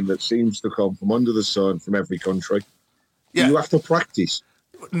every name that seems to come from under the sun from every country. Yeah. You have to practice.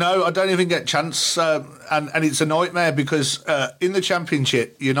 No, I don't even get a chance, and it's a nightmare because in the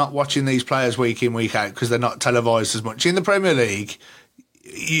Championship, you're not watching these players week in, week out because they're not televised as much. In the Premier League,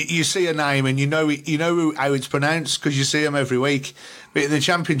 you see a name and you know how it's pronounced because you see them every week. But in the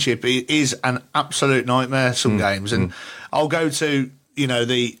Championship, it is an absolute nightmare some games. And I'll go to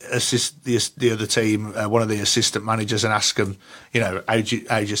the other team, one of the assistant managers, and ask them, how do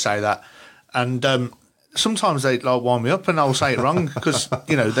you say that? And sometimes they wind me up, and I'll say it wrong because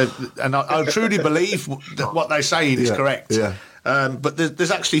and I truly believe that what they say is correct. Yeah. But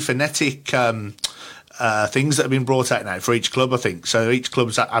there's actually phonetic things that have been brought out now for each club, I think. So each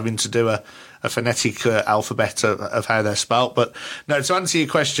club's having to do a phonetic alphabet of how they're spelt. But no, to answer your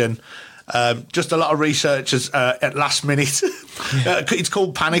question, just a lot of researchers at last minute. It's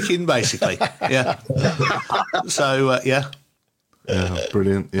called panicking, basically. Yeah. So, yeah. Yeah,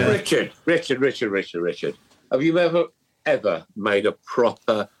 brilliant. Yeah. Richard. Have you ever made a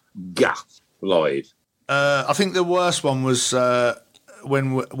proper gaff live? I think the worst one was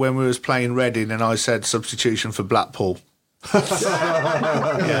when we was playing Reading and I said substitution for Blackpool.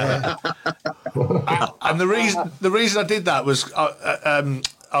 Yeah. And the reason I did that was I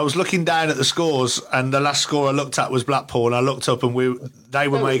was looking down at the scores, and the last score I looked at was Blackpool, and I looked up and they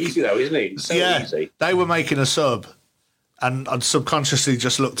were making easy though, isn't it? So easy. They were making a sub, and I'd subconsciously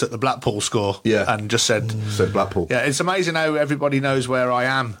just looked at the Blackpool score, and just said Blackpool. Yeah, it's amazing how everybody knows where I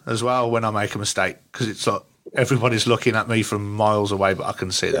am as well when I make a mistake, because it's like everybody's looking at me from miles away, but I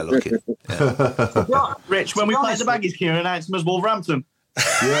can see they're looking. Yeah. Rich, when we played the Baggies, Kieran announced them as Wolverhampton.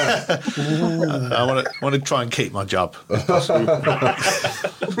 Yeah. I want to try and keep my job. To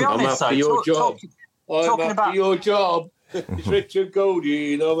be honest, I'm after your job. I'm after your job. It's Richard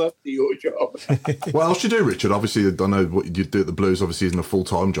Goldie, I'm after your job. What else do you do, Richard? Obviously, I know what you do at the Blues. Obviously, isn't a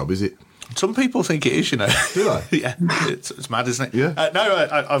full-time job, is it? Some people think it is, you know. Do they? Yeah, it's mad, isn't it? Yeah.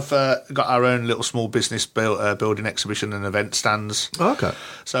 I've got our own little small business building exhibition and event stands. Oh, okay.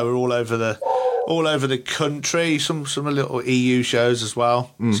 So we're all over the country. Some little EU shows as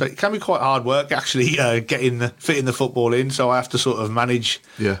well. So it can be quite hard work actually fitting the football in. So I have to sort of manage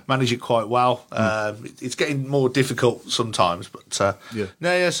it quite well. It's getting more difficult sometimes, but So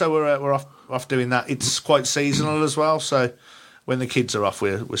we're off doing that. It's quite seasonal as well. So when the kids are off,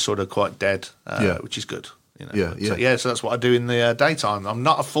 we're sort of quite dead, which is good. You know? So that's what I do in the daytime. I'm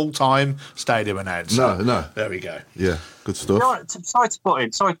not a full-time stadium announcer. No. There we go. Yeah, good stuff. You know, sorry to put in,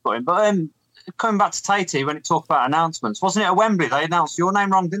 but coming back to Tatey, when it talked about announcements, wasn't it at Wembley they announced your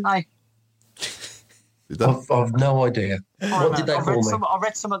name wrong, didn't they? I've no idea. What did they call me? I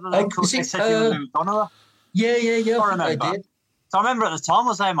read some of the link. They said you were Louis Donovan. Yeah. I remember. I did. So I remember at the time I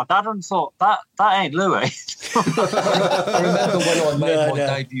was saying my dad and thought that ain't Louis. I remember when I made my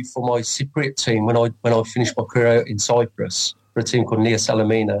debut for my Cypriot team when I finished my career out in Cyprus for a team called Nia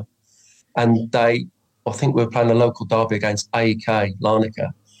Salamina, and I think we were playing a local derby against AEK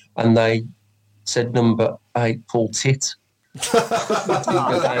Larnaca, and they said number 8 Paul Tit. My mates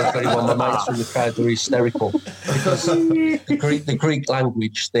from the crowd were hysterical because the Greek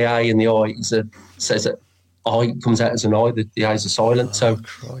language, the A and the I says that I comes out as an I, the A's are silent. So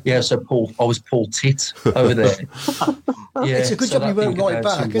Paul, I was Paul Tit over there. It's a good job you weren't right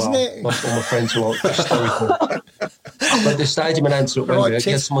back, isn't it? All my friends were hysterical. But the stadium announcer at Wembley,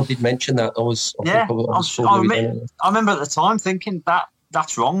 someone did mention that. I remember at the time thinking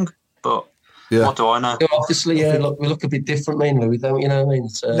that's wrong, but what do I know? Obviously, we look a bit different, me and Louis, don't you know what I mean?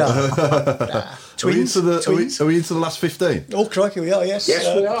 So, Are we into the last 15? Oh, crikey, we are, yes.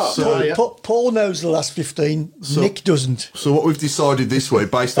 Yes, we are. Paul knows the last 15. Nick doesn't. So what we've decided this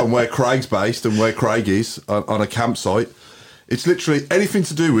week, based on where Craig's based and where Craig is on a campsite, it's literally anything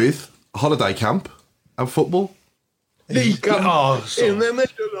to do with a holiday camp and football. League camp in the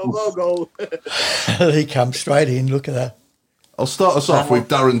middle of our goal. League camp straight in, look at that. I'll start us off with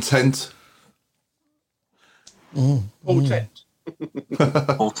Darren Tent. Paul Tent.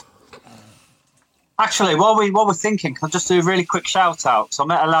 Actually, while we're thinking, can I just do a really quick shout out? So I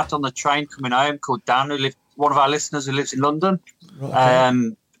met a lad on the train coming home called Dan, one of our listeners who lives in London.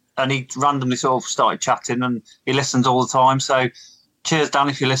 And he randomly sort of started chatting and he listens all the time. So cheers, Dan,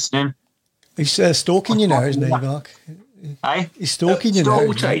 if you're listening. He's stalking you now, isn't he, Mark? Hey? He's stalking you now.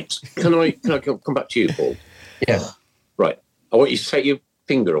 Paul Tate. Can I come back to you, Paul? Yeah. Right. I want you to take your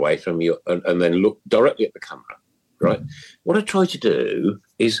finger away from you and then look directly at the camera. Right. What I try to do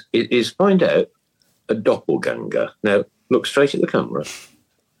is find out a doppelganger. Now, look straight at the camera.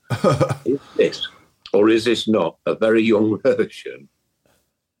 Is this, or is this not, a very young version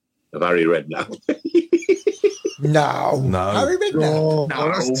of Harry Redknapp? No. Harry Redknapp? No,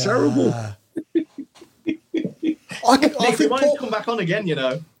 that's terrible. I think we want him to come back on again, you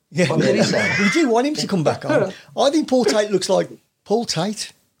know. Yeah, we do want him to come back on. I think Paul Tate looks like Paul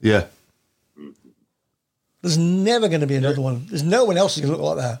Tate. Yeah. There's never going to be another one. There's no one else who can look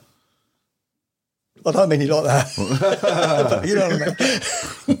like that. I don't mean it like that. You know what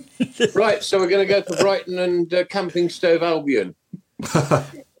I mean? Right, so we're going to go for Brighton and Camping Stove Albion.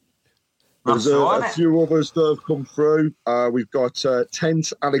 There's a few others that have come through. We've got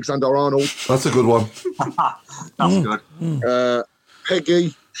Tent Alexander-Arnold. That's a good one. That's good.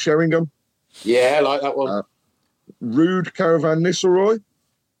 Peggy Sheringham. Yeah, I like that one. Rude Caravan Nisselroy.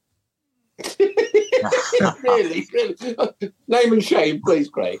 really? Name and shame, please,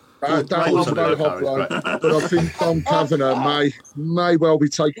 Craig. But I think Tom Kavanagh may well be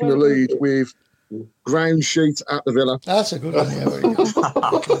taking the lead with Ground Sheet at the Villa. That's a good one. Yeah, very good.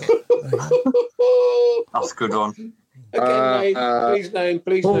 That's a good one. Again,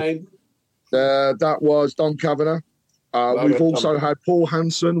 please name. That was Don Kavanagh. We've also had Paul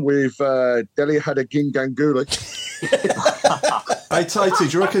Hansen with Deli Hadaginganguli. Hey, Tatey,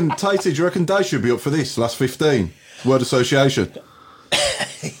 do you reckon Dave should be up for this, last 15? Word association.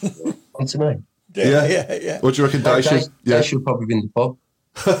 What's your name? Yeah. What do you reckon Dave should... Dave should probably be in the pub.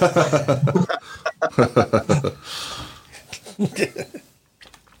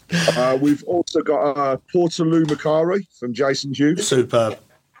 We've also got Portaloo Macari from Jason Hughes. Superb.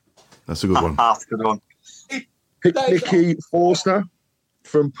 That's a good one. That's a good one. Nicky Forster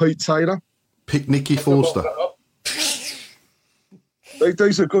from Pete Taylor. Nicky Forster.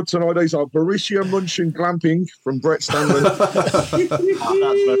 These are good tonight. These are Borussia Mönchengladbach from Brett Stanley.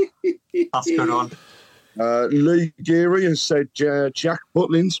 That's a good one. Lee Geary has said Jack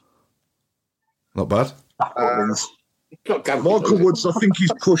Butlins. Not bad. Michael Woods, I think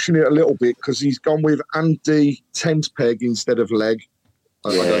he's pushing it a little bit because he's gone with Andy tent peg instead of leg.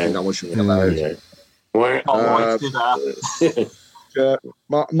 I don't think that one should be allowed.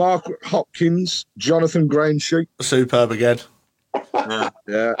 Mark Hopkins, Jonathan Grainsheet. Superb again.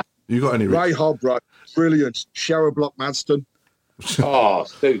 Yeah. You got any? Ray Hobrow, brilliant. Sharon Block Madston. Oh,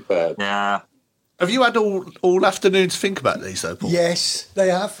 superb. Yeah. Have you had all afternoon to think about these, though, Paul? Yes, they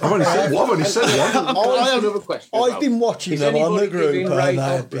have. I've only said one. I have another question. I've been watching them on the group.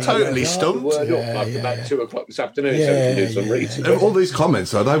 Totally stumped. About 2 o'clock this afternoon, so we can do some reading. All these comments,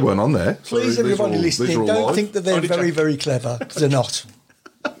 though, they weren't on there. Please, everybody listening, don't think that they're very, very clever. They're not.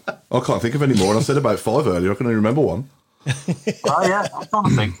 I can't think of any more, and I said about 5 earlier. I can only remember one. Oh, yeah, I'm trying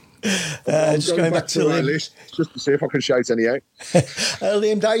to think. Just going back to my list, just to see if I can shout any out.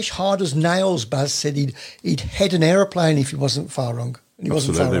 Liam Dash, hard as nails, Baz said he'd head an aeroplane if he wasn't far wrong. And he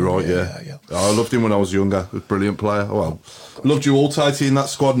Absolutely right, yeah. I loved him when I was younger. A brilliant player. Oh, well, loved you all, Tatey, in that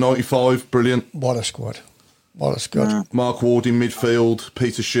squad, 95. Brilliant. What a squad. What a squad. Mark Ward in midfield,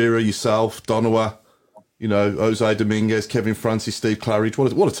 Peter Shearer, yourself, Donowa, Jose Dominguez, Kevin Francis, Steve Claridge.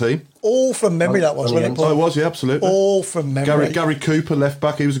 What a team. All from memory, that was, wasn't it, Paul? Oh, it was, yeah, absolutely. All from memory. Gary Cooper, left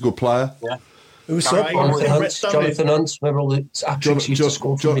back, he was a good player. Yeah. Who was Jonathan Hunt, remember all the hat-tricks he used to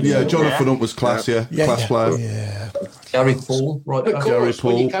score from Jonathan Hunt was class, class player. Yeah. Gary Paul, right back. Gary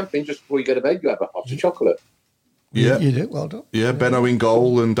Paul. When you're camping, just before you go to bed, you have a hot chocolate. Yeah. You do, well done. Yeah, Benno in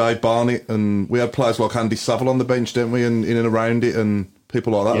goal and Dave Barnett, and we had players like Andy Saville on the bench, didn't we, and in and around it, and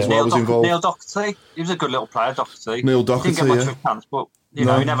people like that as well was involved. Neil Doherty, he was a good little player, Doherty. Neil Doherty, didn't get much of a chance, but he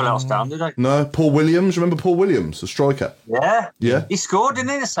never let us down, did he? No, Paul Williams, remember Paul Williams, the striker? Yeah. He scored, didn't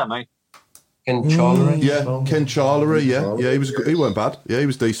he, in the semi? Ken Charlery. Ken Charlery, yeah, he weren't bad. Yeah, he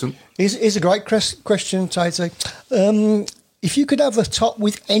was decent. Here's a great question, Tatey. If you could have a tot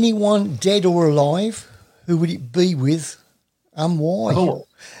with anyone dead or alive, who would it be with and why?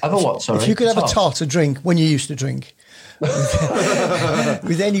 Have a what, sorry? If you could have a tot, a drink, when you used to drink,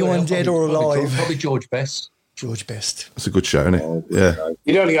 with anyone dead or alive. Probably George Best. George Best. That's a good show, isn't it? Yeah.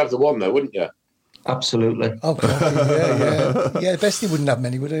 You'd only have the one, though, wouldn't you? Absolutely. Oh, yeah. Bestie wouldn't have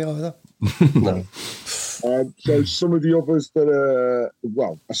many, would he, either? No. So some of the others that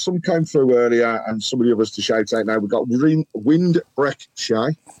some came through earlier, and some of the others to shout out now. We've got Windbreak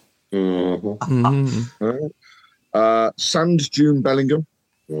Shay, Sand Dune Bellingham.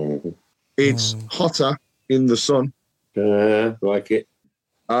 It's hotter in the sun. Like it.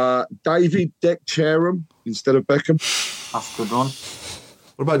 David Deck-Cherham instead of Beckham. That's a good one.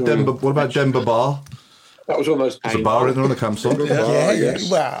 What about Denver Bar? That was almost There's a bar in there on the campsite. Yeah.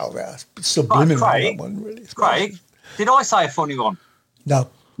 Wow, that's subliminal. Craig, that one, really. Craig, did I say a funny one? No.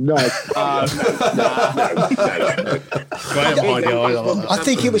 I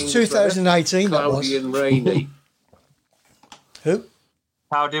think it was 2018. Cloudy and rainy. Who?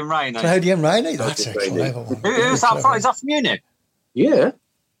 Cloudy and rainy. Cloudy and rainy. That's excellent. Who's that from? Is that from Munich? Yeah.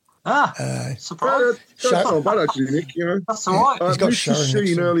 Surprise. That's not bad, actually, Nick. That's all right. He's got Mr. Sharon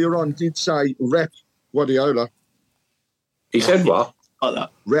Sheen earlier on did say rep Guardiola. He said what? Like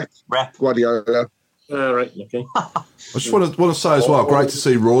that. Rep Guardiola. All right, okay. I just want to say as well, great to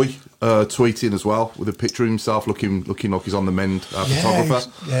see Roy tweeting as well with a picture of himself looking like he's on the mend.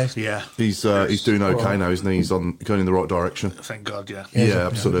 Photographer. He's doing okay now, isn't he? He's going in the right direction. Thank God, yeah. Yeah,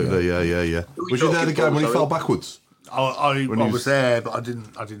 absolutely. Yeah. Was you there the game when he fell backwards? I was there, but I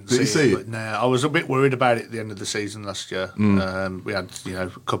didn't see it. But no, I was a bit worried about it at the end of the season last year. We had a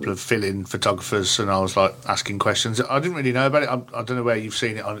couple of fill-in photographers, and I was like asking questions. I didn't really know about it. I don't know where you've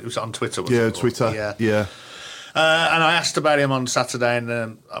seen it. It was on Twitter. Yeah, Twitter. Yeah. And I asked about him on Saturday,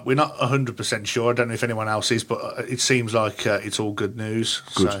 and we're not 100% sure. I don't know if anyone else is, but it seems like it's all good news.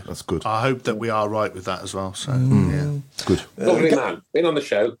 Good, so that's good. I hope that we are right with that as well. So yeah, good. Lovely man. Been on the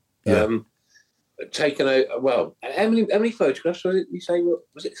show. Yeah. Taken out. Well, how many photographs was it? You say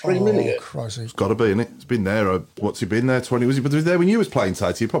was it 3 million? Christ. It's got to be, isn't it? It's been there. What's he been there? 20? Was he there when you was playing,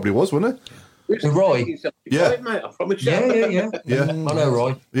 Tatey? He probably was, wasn't he? Roy. Yeah, mate. I promise you. Yeah. I know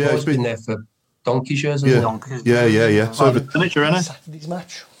Roy. Yeah, he's been there for donkey's years. Yeah. So Saturday's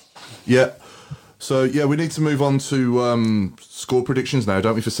match. Yeah. So we need to move on to score predictions now,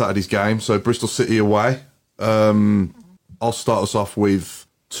 don't we, for Saturday's game? So Bristol City away. I'll start us off with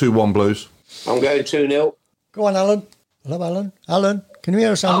 2-1 Blues. I'm going 2-0. Go on, Alan. Hello, Alan. Alan, can you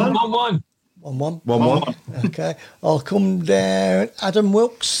hear us, Alan? 1-1. 1-1. Okay. I'll come down. Adam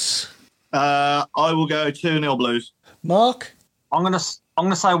Wilkes. I will go 2-0 Blues. Mark. I'm gonna say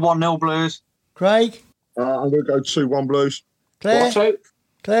 1-0 Blues. Craig. I'm going to go 2-1 Blues. Claire.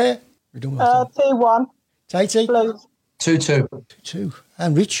 Claire. 2-1. Tatey. Blues. 2-2. 2-2.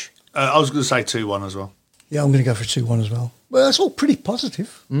 And Rich. I was going to say 2-1 as well. Yeah, I'm going to go for 2-1 as well. Well, that's all pretty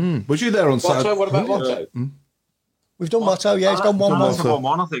positive. Was you there on Saturday? Motto, what about Motto? We've done Motto, yeah. It's gone 1-1.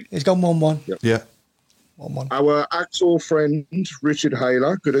 1-1, I think. It's gone 1-1. Yeah. 1-1. Our actor friend, Richard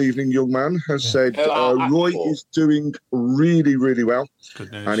Haler, good evening, young man, has said Roy is doing really, really well.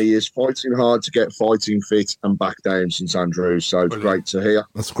 Good news. And he is fighting hard to get fighting fit and back down St Andrews. So it's great to hear.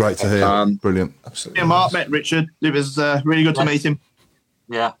 That's great to hear. Brilliant. Absolutely. Yeah, Mark met Richard. It was really good to meet him.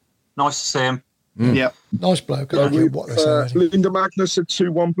 Yeah, nice to see him. Yeah. Nice bloke. So I what they're saying. Linda Magnus said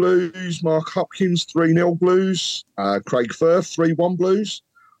 2-1 Blues. Mark Hopkins 3-0 Blues. Craig Firth 3-1 Blues.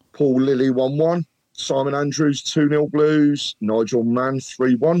 Paul Lilly 1-1. Simon Andrews 2-0 Blues. Nigel Mann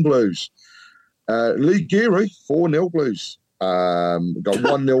 3-1 Blues. Lee Geary 4-0 Blues. Got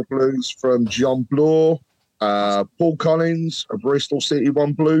 1-0 Blues from John Bloor. Paul Collins, a Bristol City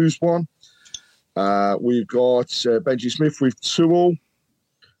 1 Blues 1. We've got Benji Smith with 2-all.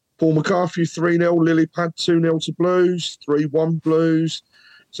 Paul McCarthy 3-0, Lily Pad 2-0 to Blues, 3-1 Blues.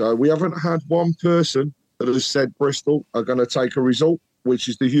 So we haven't had one person that has said Bristol are going to take a result, which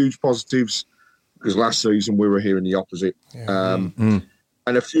is the huge positives, because last season we were hearing the opposite. And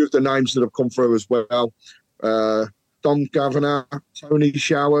a few of the names that have come through as well. Don Gaviner, Tony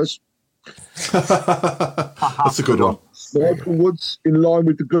Showers. That's a good one. Michael Woods, in line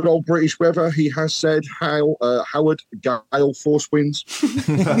with the good old British weather, he has said Howard Gale force winds.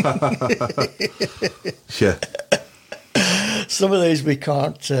 Yeah. Some of these we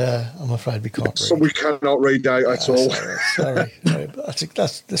can't, I'm afraid we can't read. Some we cannot read out at all. Sorry. But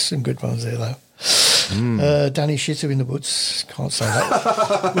there's some good ones there, though. Danny Shitter in the woods. Can't say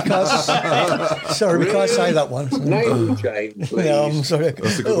that. We can't say that one. Name change, please. No, I'm sorry.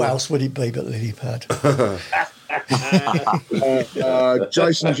 Who else would it be but Lily Pad?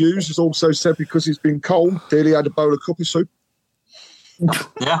 Jason Hughes has also said because it's been cold, Daly had a bowl of cuppa soup.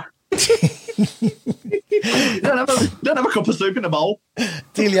 Yeah. Don't have a cup of soup in a bowl.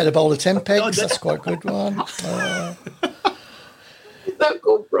 Daly had a bowl of 10 pegs. That's quite a good one. That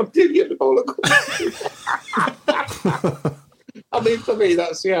come from Daly had a bowl of cuppa. I mean, for me,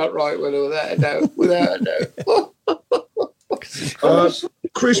 that's the outright winner without a doubt.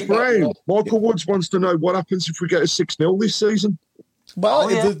 Chris Brown, Michael Woods wants to know what happens if we get a 6-0 this season. Well,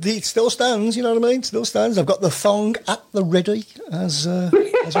 it still stands, you know what I mean? Still stands. I've got the thong at the ready as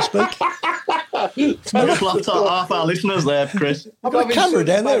we speak. We've blocked out half our listeners there, Chris. I've got a camera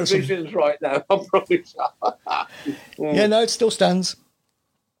down there. Visions right now, I promise. Yeah, no, it still stands.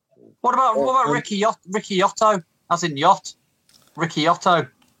 What about Ricky Yotto? As in yacht? Ricky Yotto.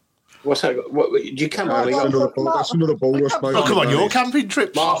 What's that? Do you camp? That's another ball rush, mate. Oh, come on, your camping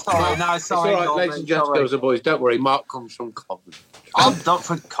trip. Mark, sorry. It's all right, ladies and gentlemen, girls and boys. Don't worry, Mark comes from Coventry. I'm not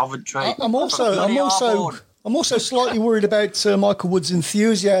from Coventry. I'm also slightly worried about Michael Wood's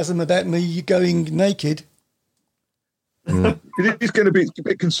enthusiasm about me going naked. It is going to be a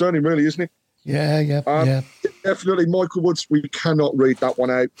bit concerning, really, isn't it? Yeah. Definitely, Michael Woods. We cannot read that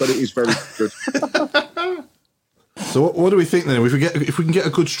one out, but it is very good. So what do we think then? If we can get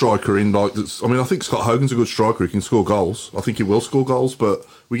a good striker in, I think Scott Hogan's a good striker. He can score goals. I think he will score goals. But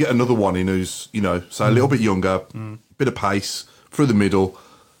we get another one in who's say a little bit younger, bit of pace through the middle,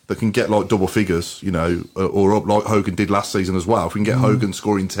 that can get like double figures, or up like Hogan did last season as well. If we can get Hogan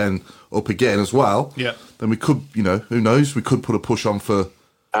scoring 10 up again as well, then we could, who knows? We could put a push on for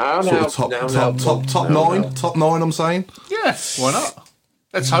top nine. I'm saying, yeah, why not?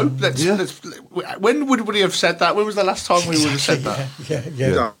 Let's hope. Let's. When would we have said that? When was the last time we would have said that?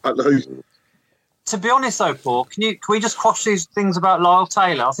 Yeah. To be honest, though, Paul, can we just quash these things about Lyle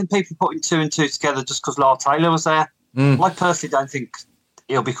Taylor? I think people putting 2 and 2 together just because Lyle Taylor was there. I personally don't think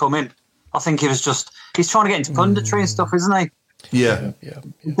he'll be coming. I think he's trying to get into punditry and stuff, isn't he? Yeah.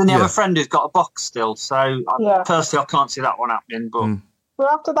 Then you have a friend who's got a box still, so personally, I can't see that one happening. But we're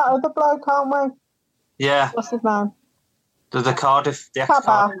after that other bloke, aren't we? Yeah. What's his name? The Cardiff, the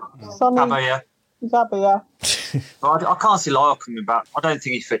Cabba. Cabba, yeah. Cabba, yeah. I can't see Lyle coming back. I don't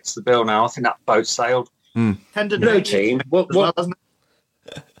think he fits the bill now. I think that boat sailed. No team.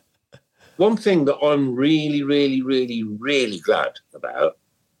 One thing that I'm really, really, really, really glad about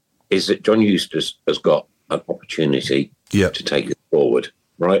is that John Eustace has got an opportunity to take it forward.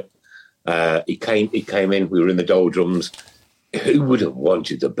 Right? He came in. We were in the doldrums. Who would have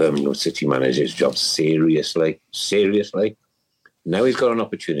wanted the Birmingham City manager's job? Seriously. Now he's got an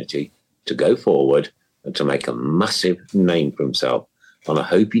opportunity to go forward and to make a massive name for himself. And I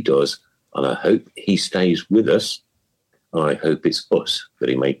hope he does. And I hope he stays with us. And I hope it's us that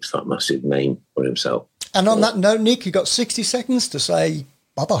he makes that massive name for himself. And on that note, Nick, you've got 60 seconds to say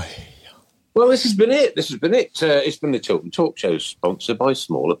bye-bye. Well, this has been it. It's been the Tilton Talk Show, sponsored by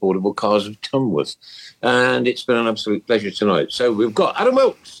Small Affordable Cars of Tunworth. And it's been an absolute pleasure tonight. So we've got Adam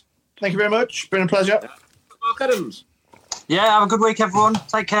Wilkes. Thank you very much. Been a pleasure. Mark Adams. Yeah, have a good week, everyone.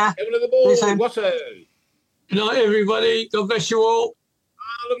 Take care. Kevin of the Ball. See you soon. Watto. Good night, everybody. God bless you all.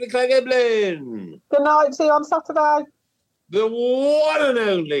 Lovely Craig Eblin. Good night. See you on Saturday. The one and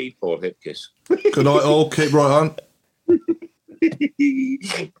only Paul Hipkiss. Good night, all. Keep right on.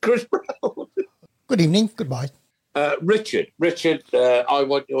 Chris Brown. Good evening. Goodbye. Richard, I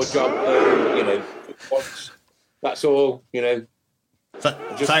want your job. Once. That's all. Thanks.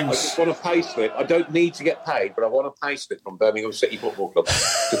 I just want a pay slip. I don't need to get paid, but I want a pay slip from Birmingham City Football Club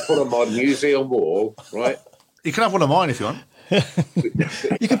to put on my museum wall. Right? You can have one of mine if you want.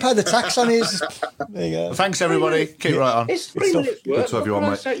 You can pay the tax on his. There you go. Thans, everybody. Keep right on. It's 3 minutes work. Good to have you on,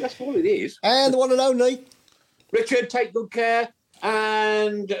 mate. That's all it is. And the one and only. Richard, take good care.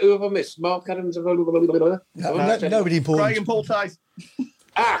 And who have I missed? Mark Adams. Nobody important. Craig and Paul Tate.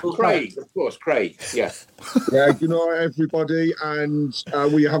 Craig, of course, Craig. Yeah. Yeah. Good night, everybody. And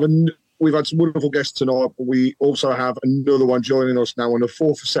we've had some wonderful guests tonight, but we also have another one joining us now on the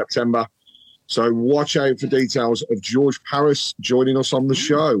 4th of September. So watch out for details of George Paris joining us on the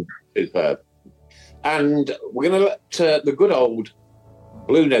show. Superb. And we're going to let the good old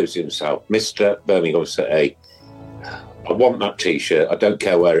Blue Nose himself, Mr. Birmingham City. I want that T-shirt. I don't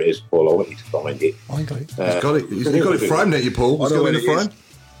care where it is, Paul. I want you to find it. I got it. He's got it. He's got it framed, ain't you, Paul? He's got it in a frame.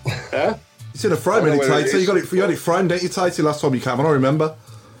 Huh? It's in a frame, ain't it, Tatey? You got it framed, ain't you, Tatey? Last time you came on, I remember.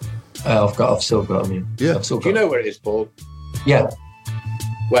 I've still got them. Yeah. I've still got Do you know where it is, Paul? Yeah.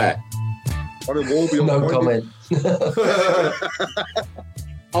 Where? On a wall beyond No comment.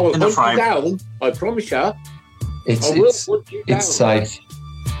 I will In the hunt you frame. down. I promise you. It's safe.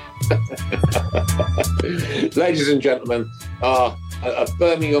 Ladies and gentlemen, a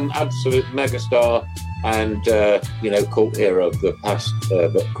Birmingham absolute megastar and cult hero of the past,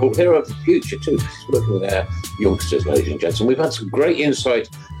 but cult hero of the future too. Because he's working with our youngsters, ladies and gentlemen. We've had some great insight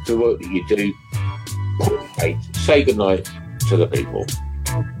to the work that you do. Hey, say goodnight to the people.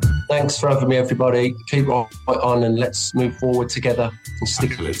 Thanks for having me, everybody. Keep right on and let's move forward together and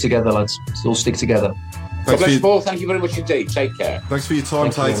stick together, lads. Let's all stick together. God bless you, Paul. Thank you very much indeed. Take care. Thanks for your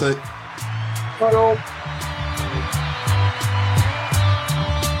time, Tatey. Bye all.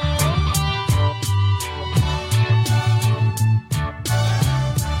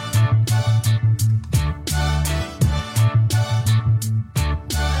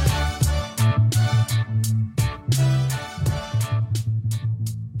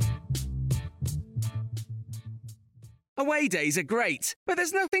 Away days are great, but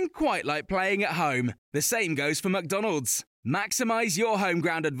there's nothing quite like playing at home. The same goes for McDonald's. Maximise your home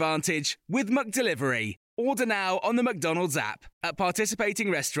ground advantage with McDelivery. Order now on the McDonald's app. At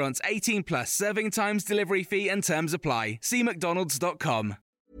participating restaurants, 18 plus serving times, delivery fee and terms apply. See mcdonalds.com.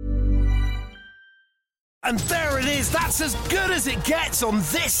 And there it is, that's as good as it gets on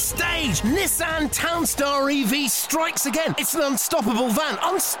this stage. Nissan Townstar EV strikes again. It's an unstoppable van,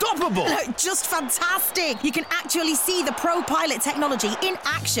 unstoppable. Just fantastic. You can actually see the Pro Pilot technology in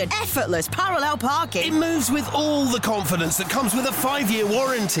action. Effortless parallel parking. It moves with all the confidence that comes with a 5-year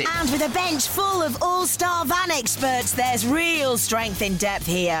warranty. And with a bench full of all-star van experts, there's real strength in depth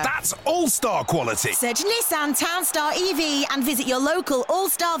here. That's all-star quality. Search Nissan Townstar EV and visit your local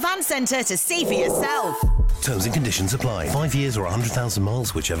all-star van centre to see for yourself. Terms and conditions apply. 5 years or 100,000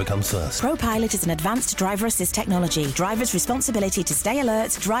 miles, whichever comes first. Pro Pilot is an advanced driver assist technology. Driver's responsibility to stay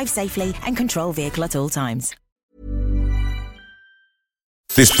alert, drive safely, and control vehicle at all times.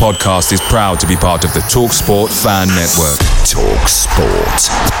 This podcast is proud to be part of the TalkSport Fan Network. TalkSport.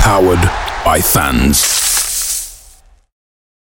 Powered by fans.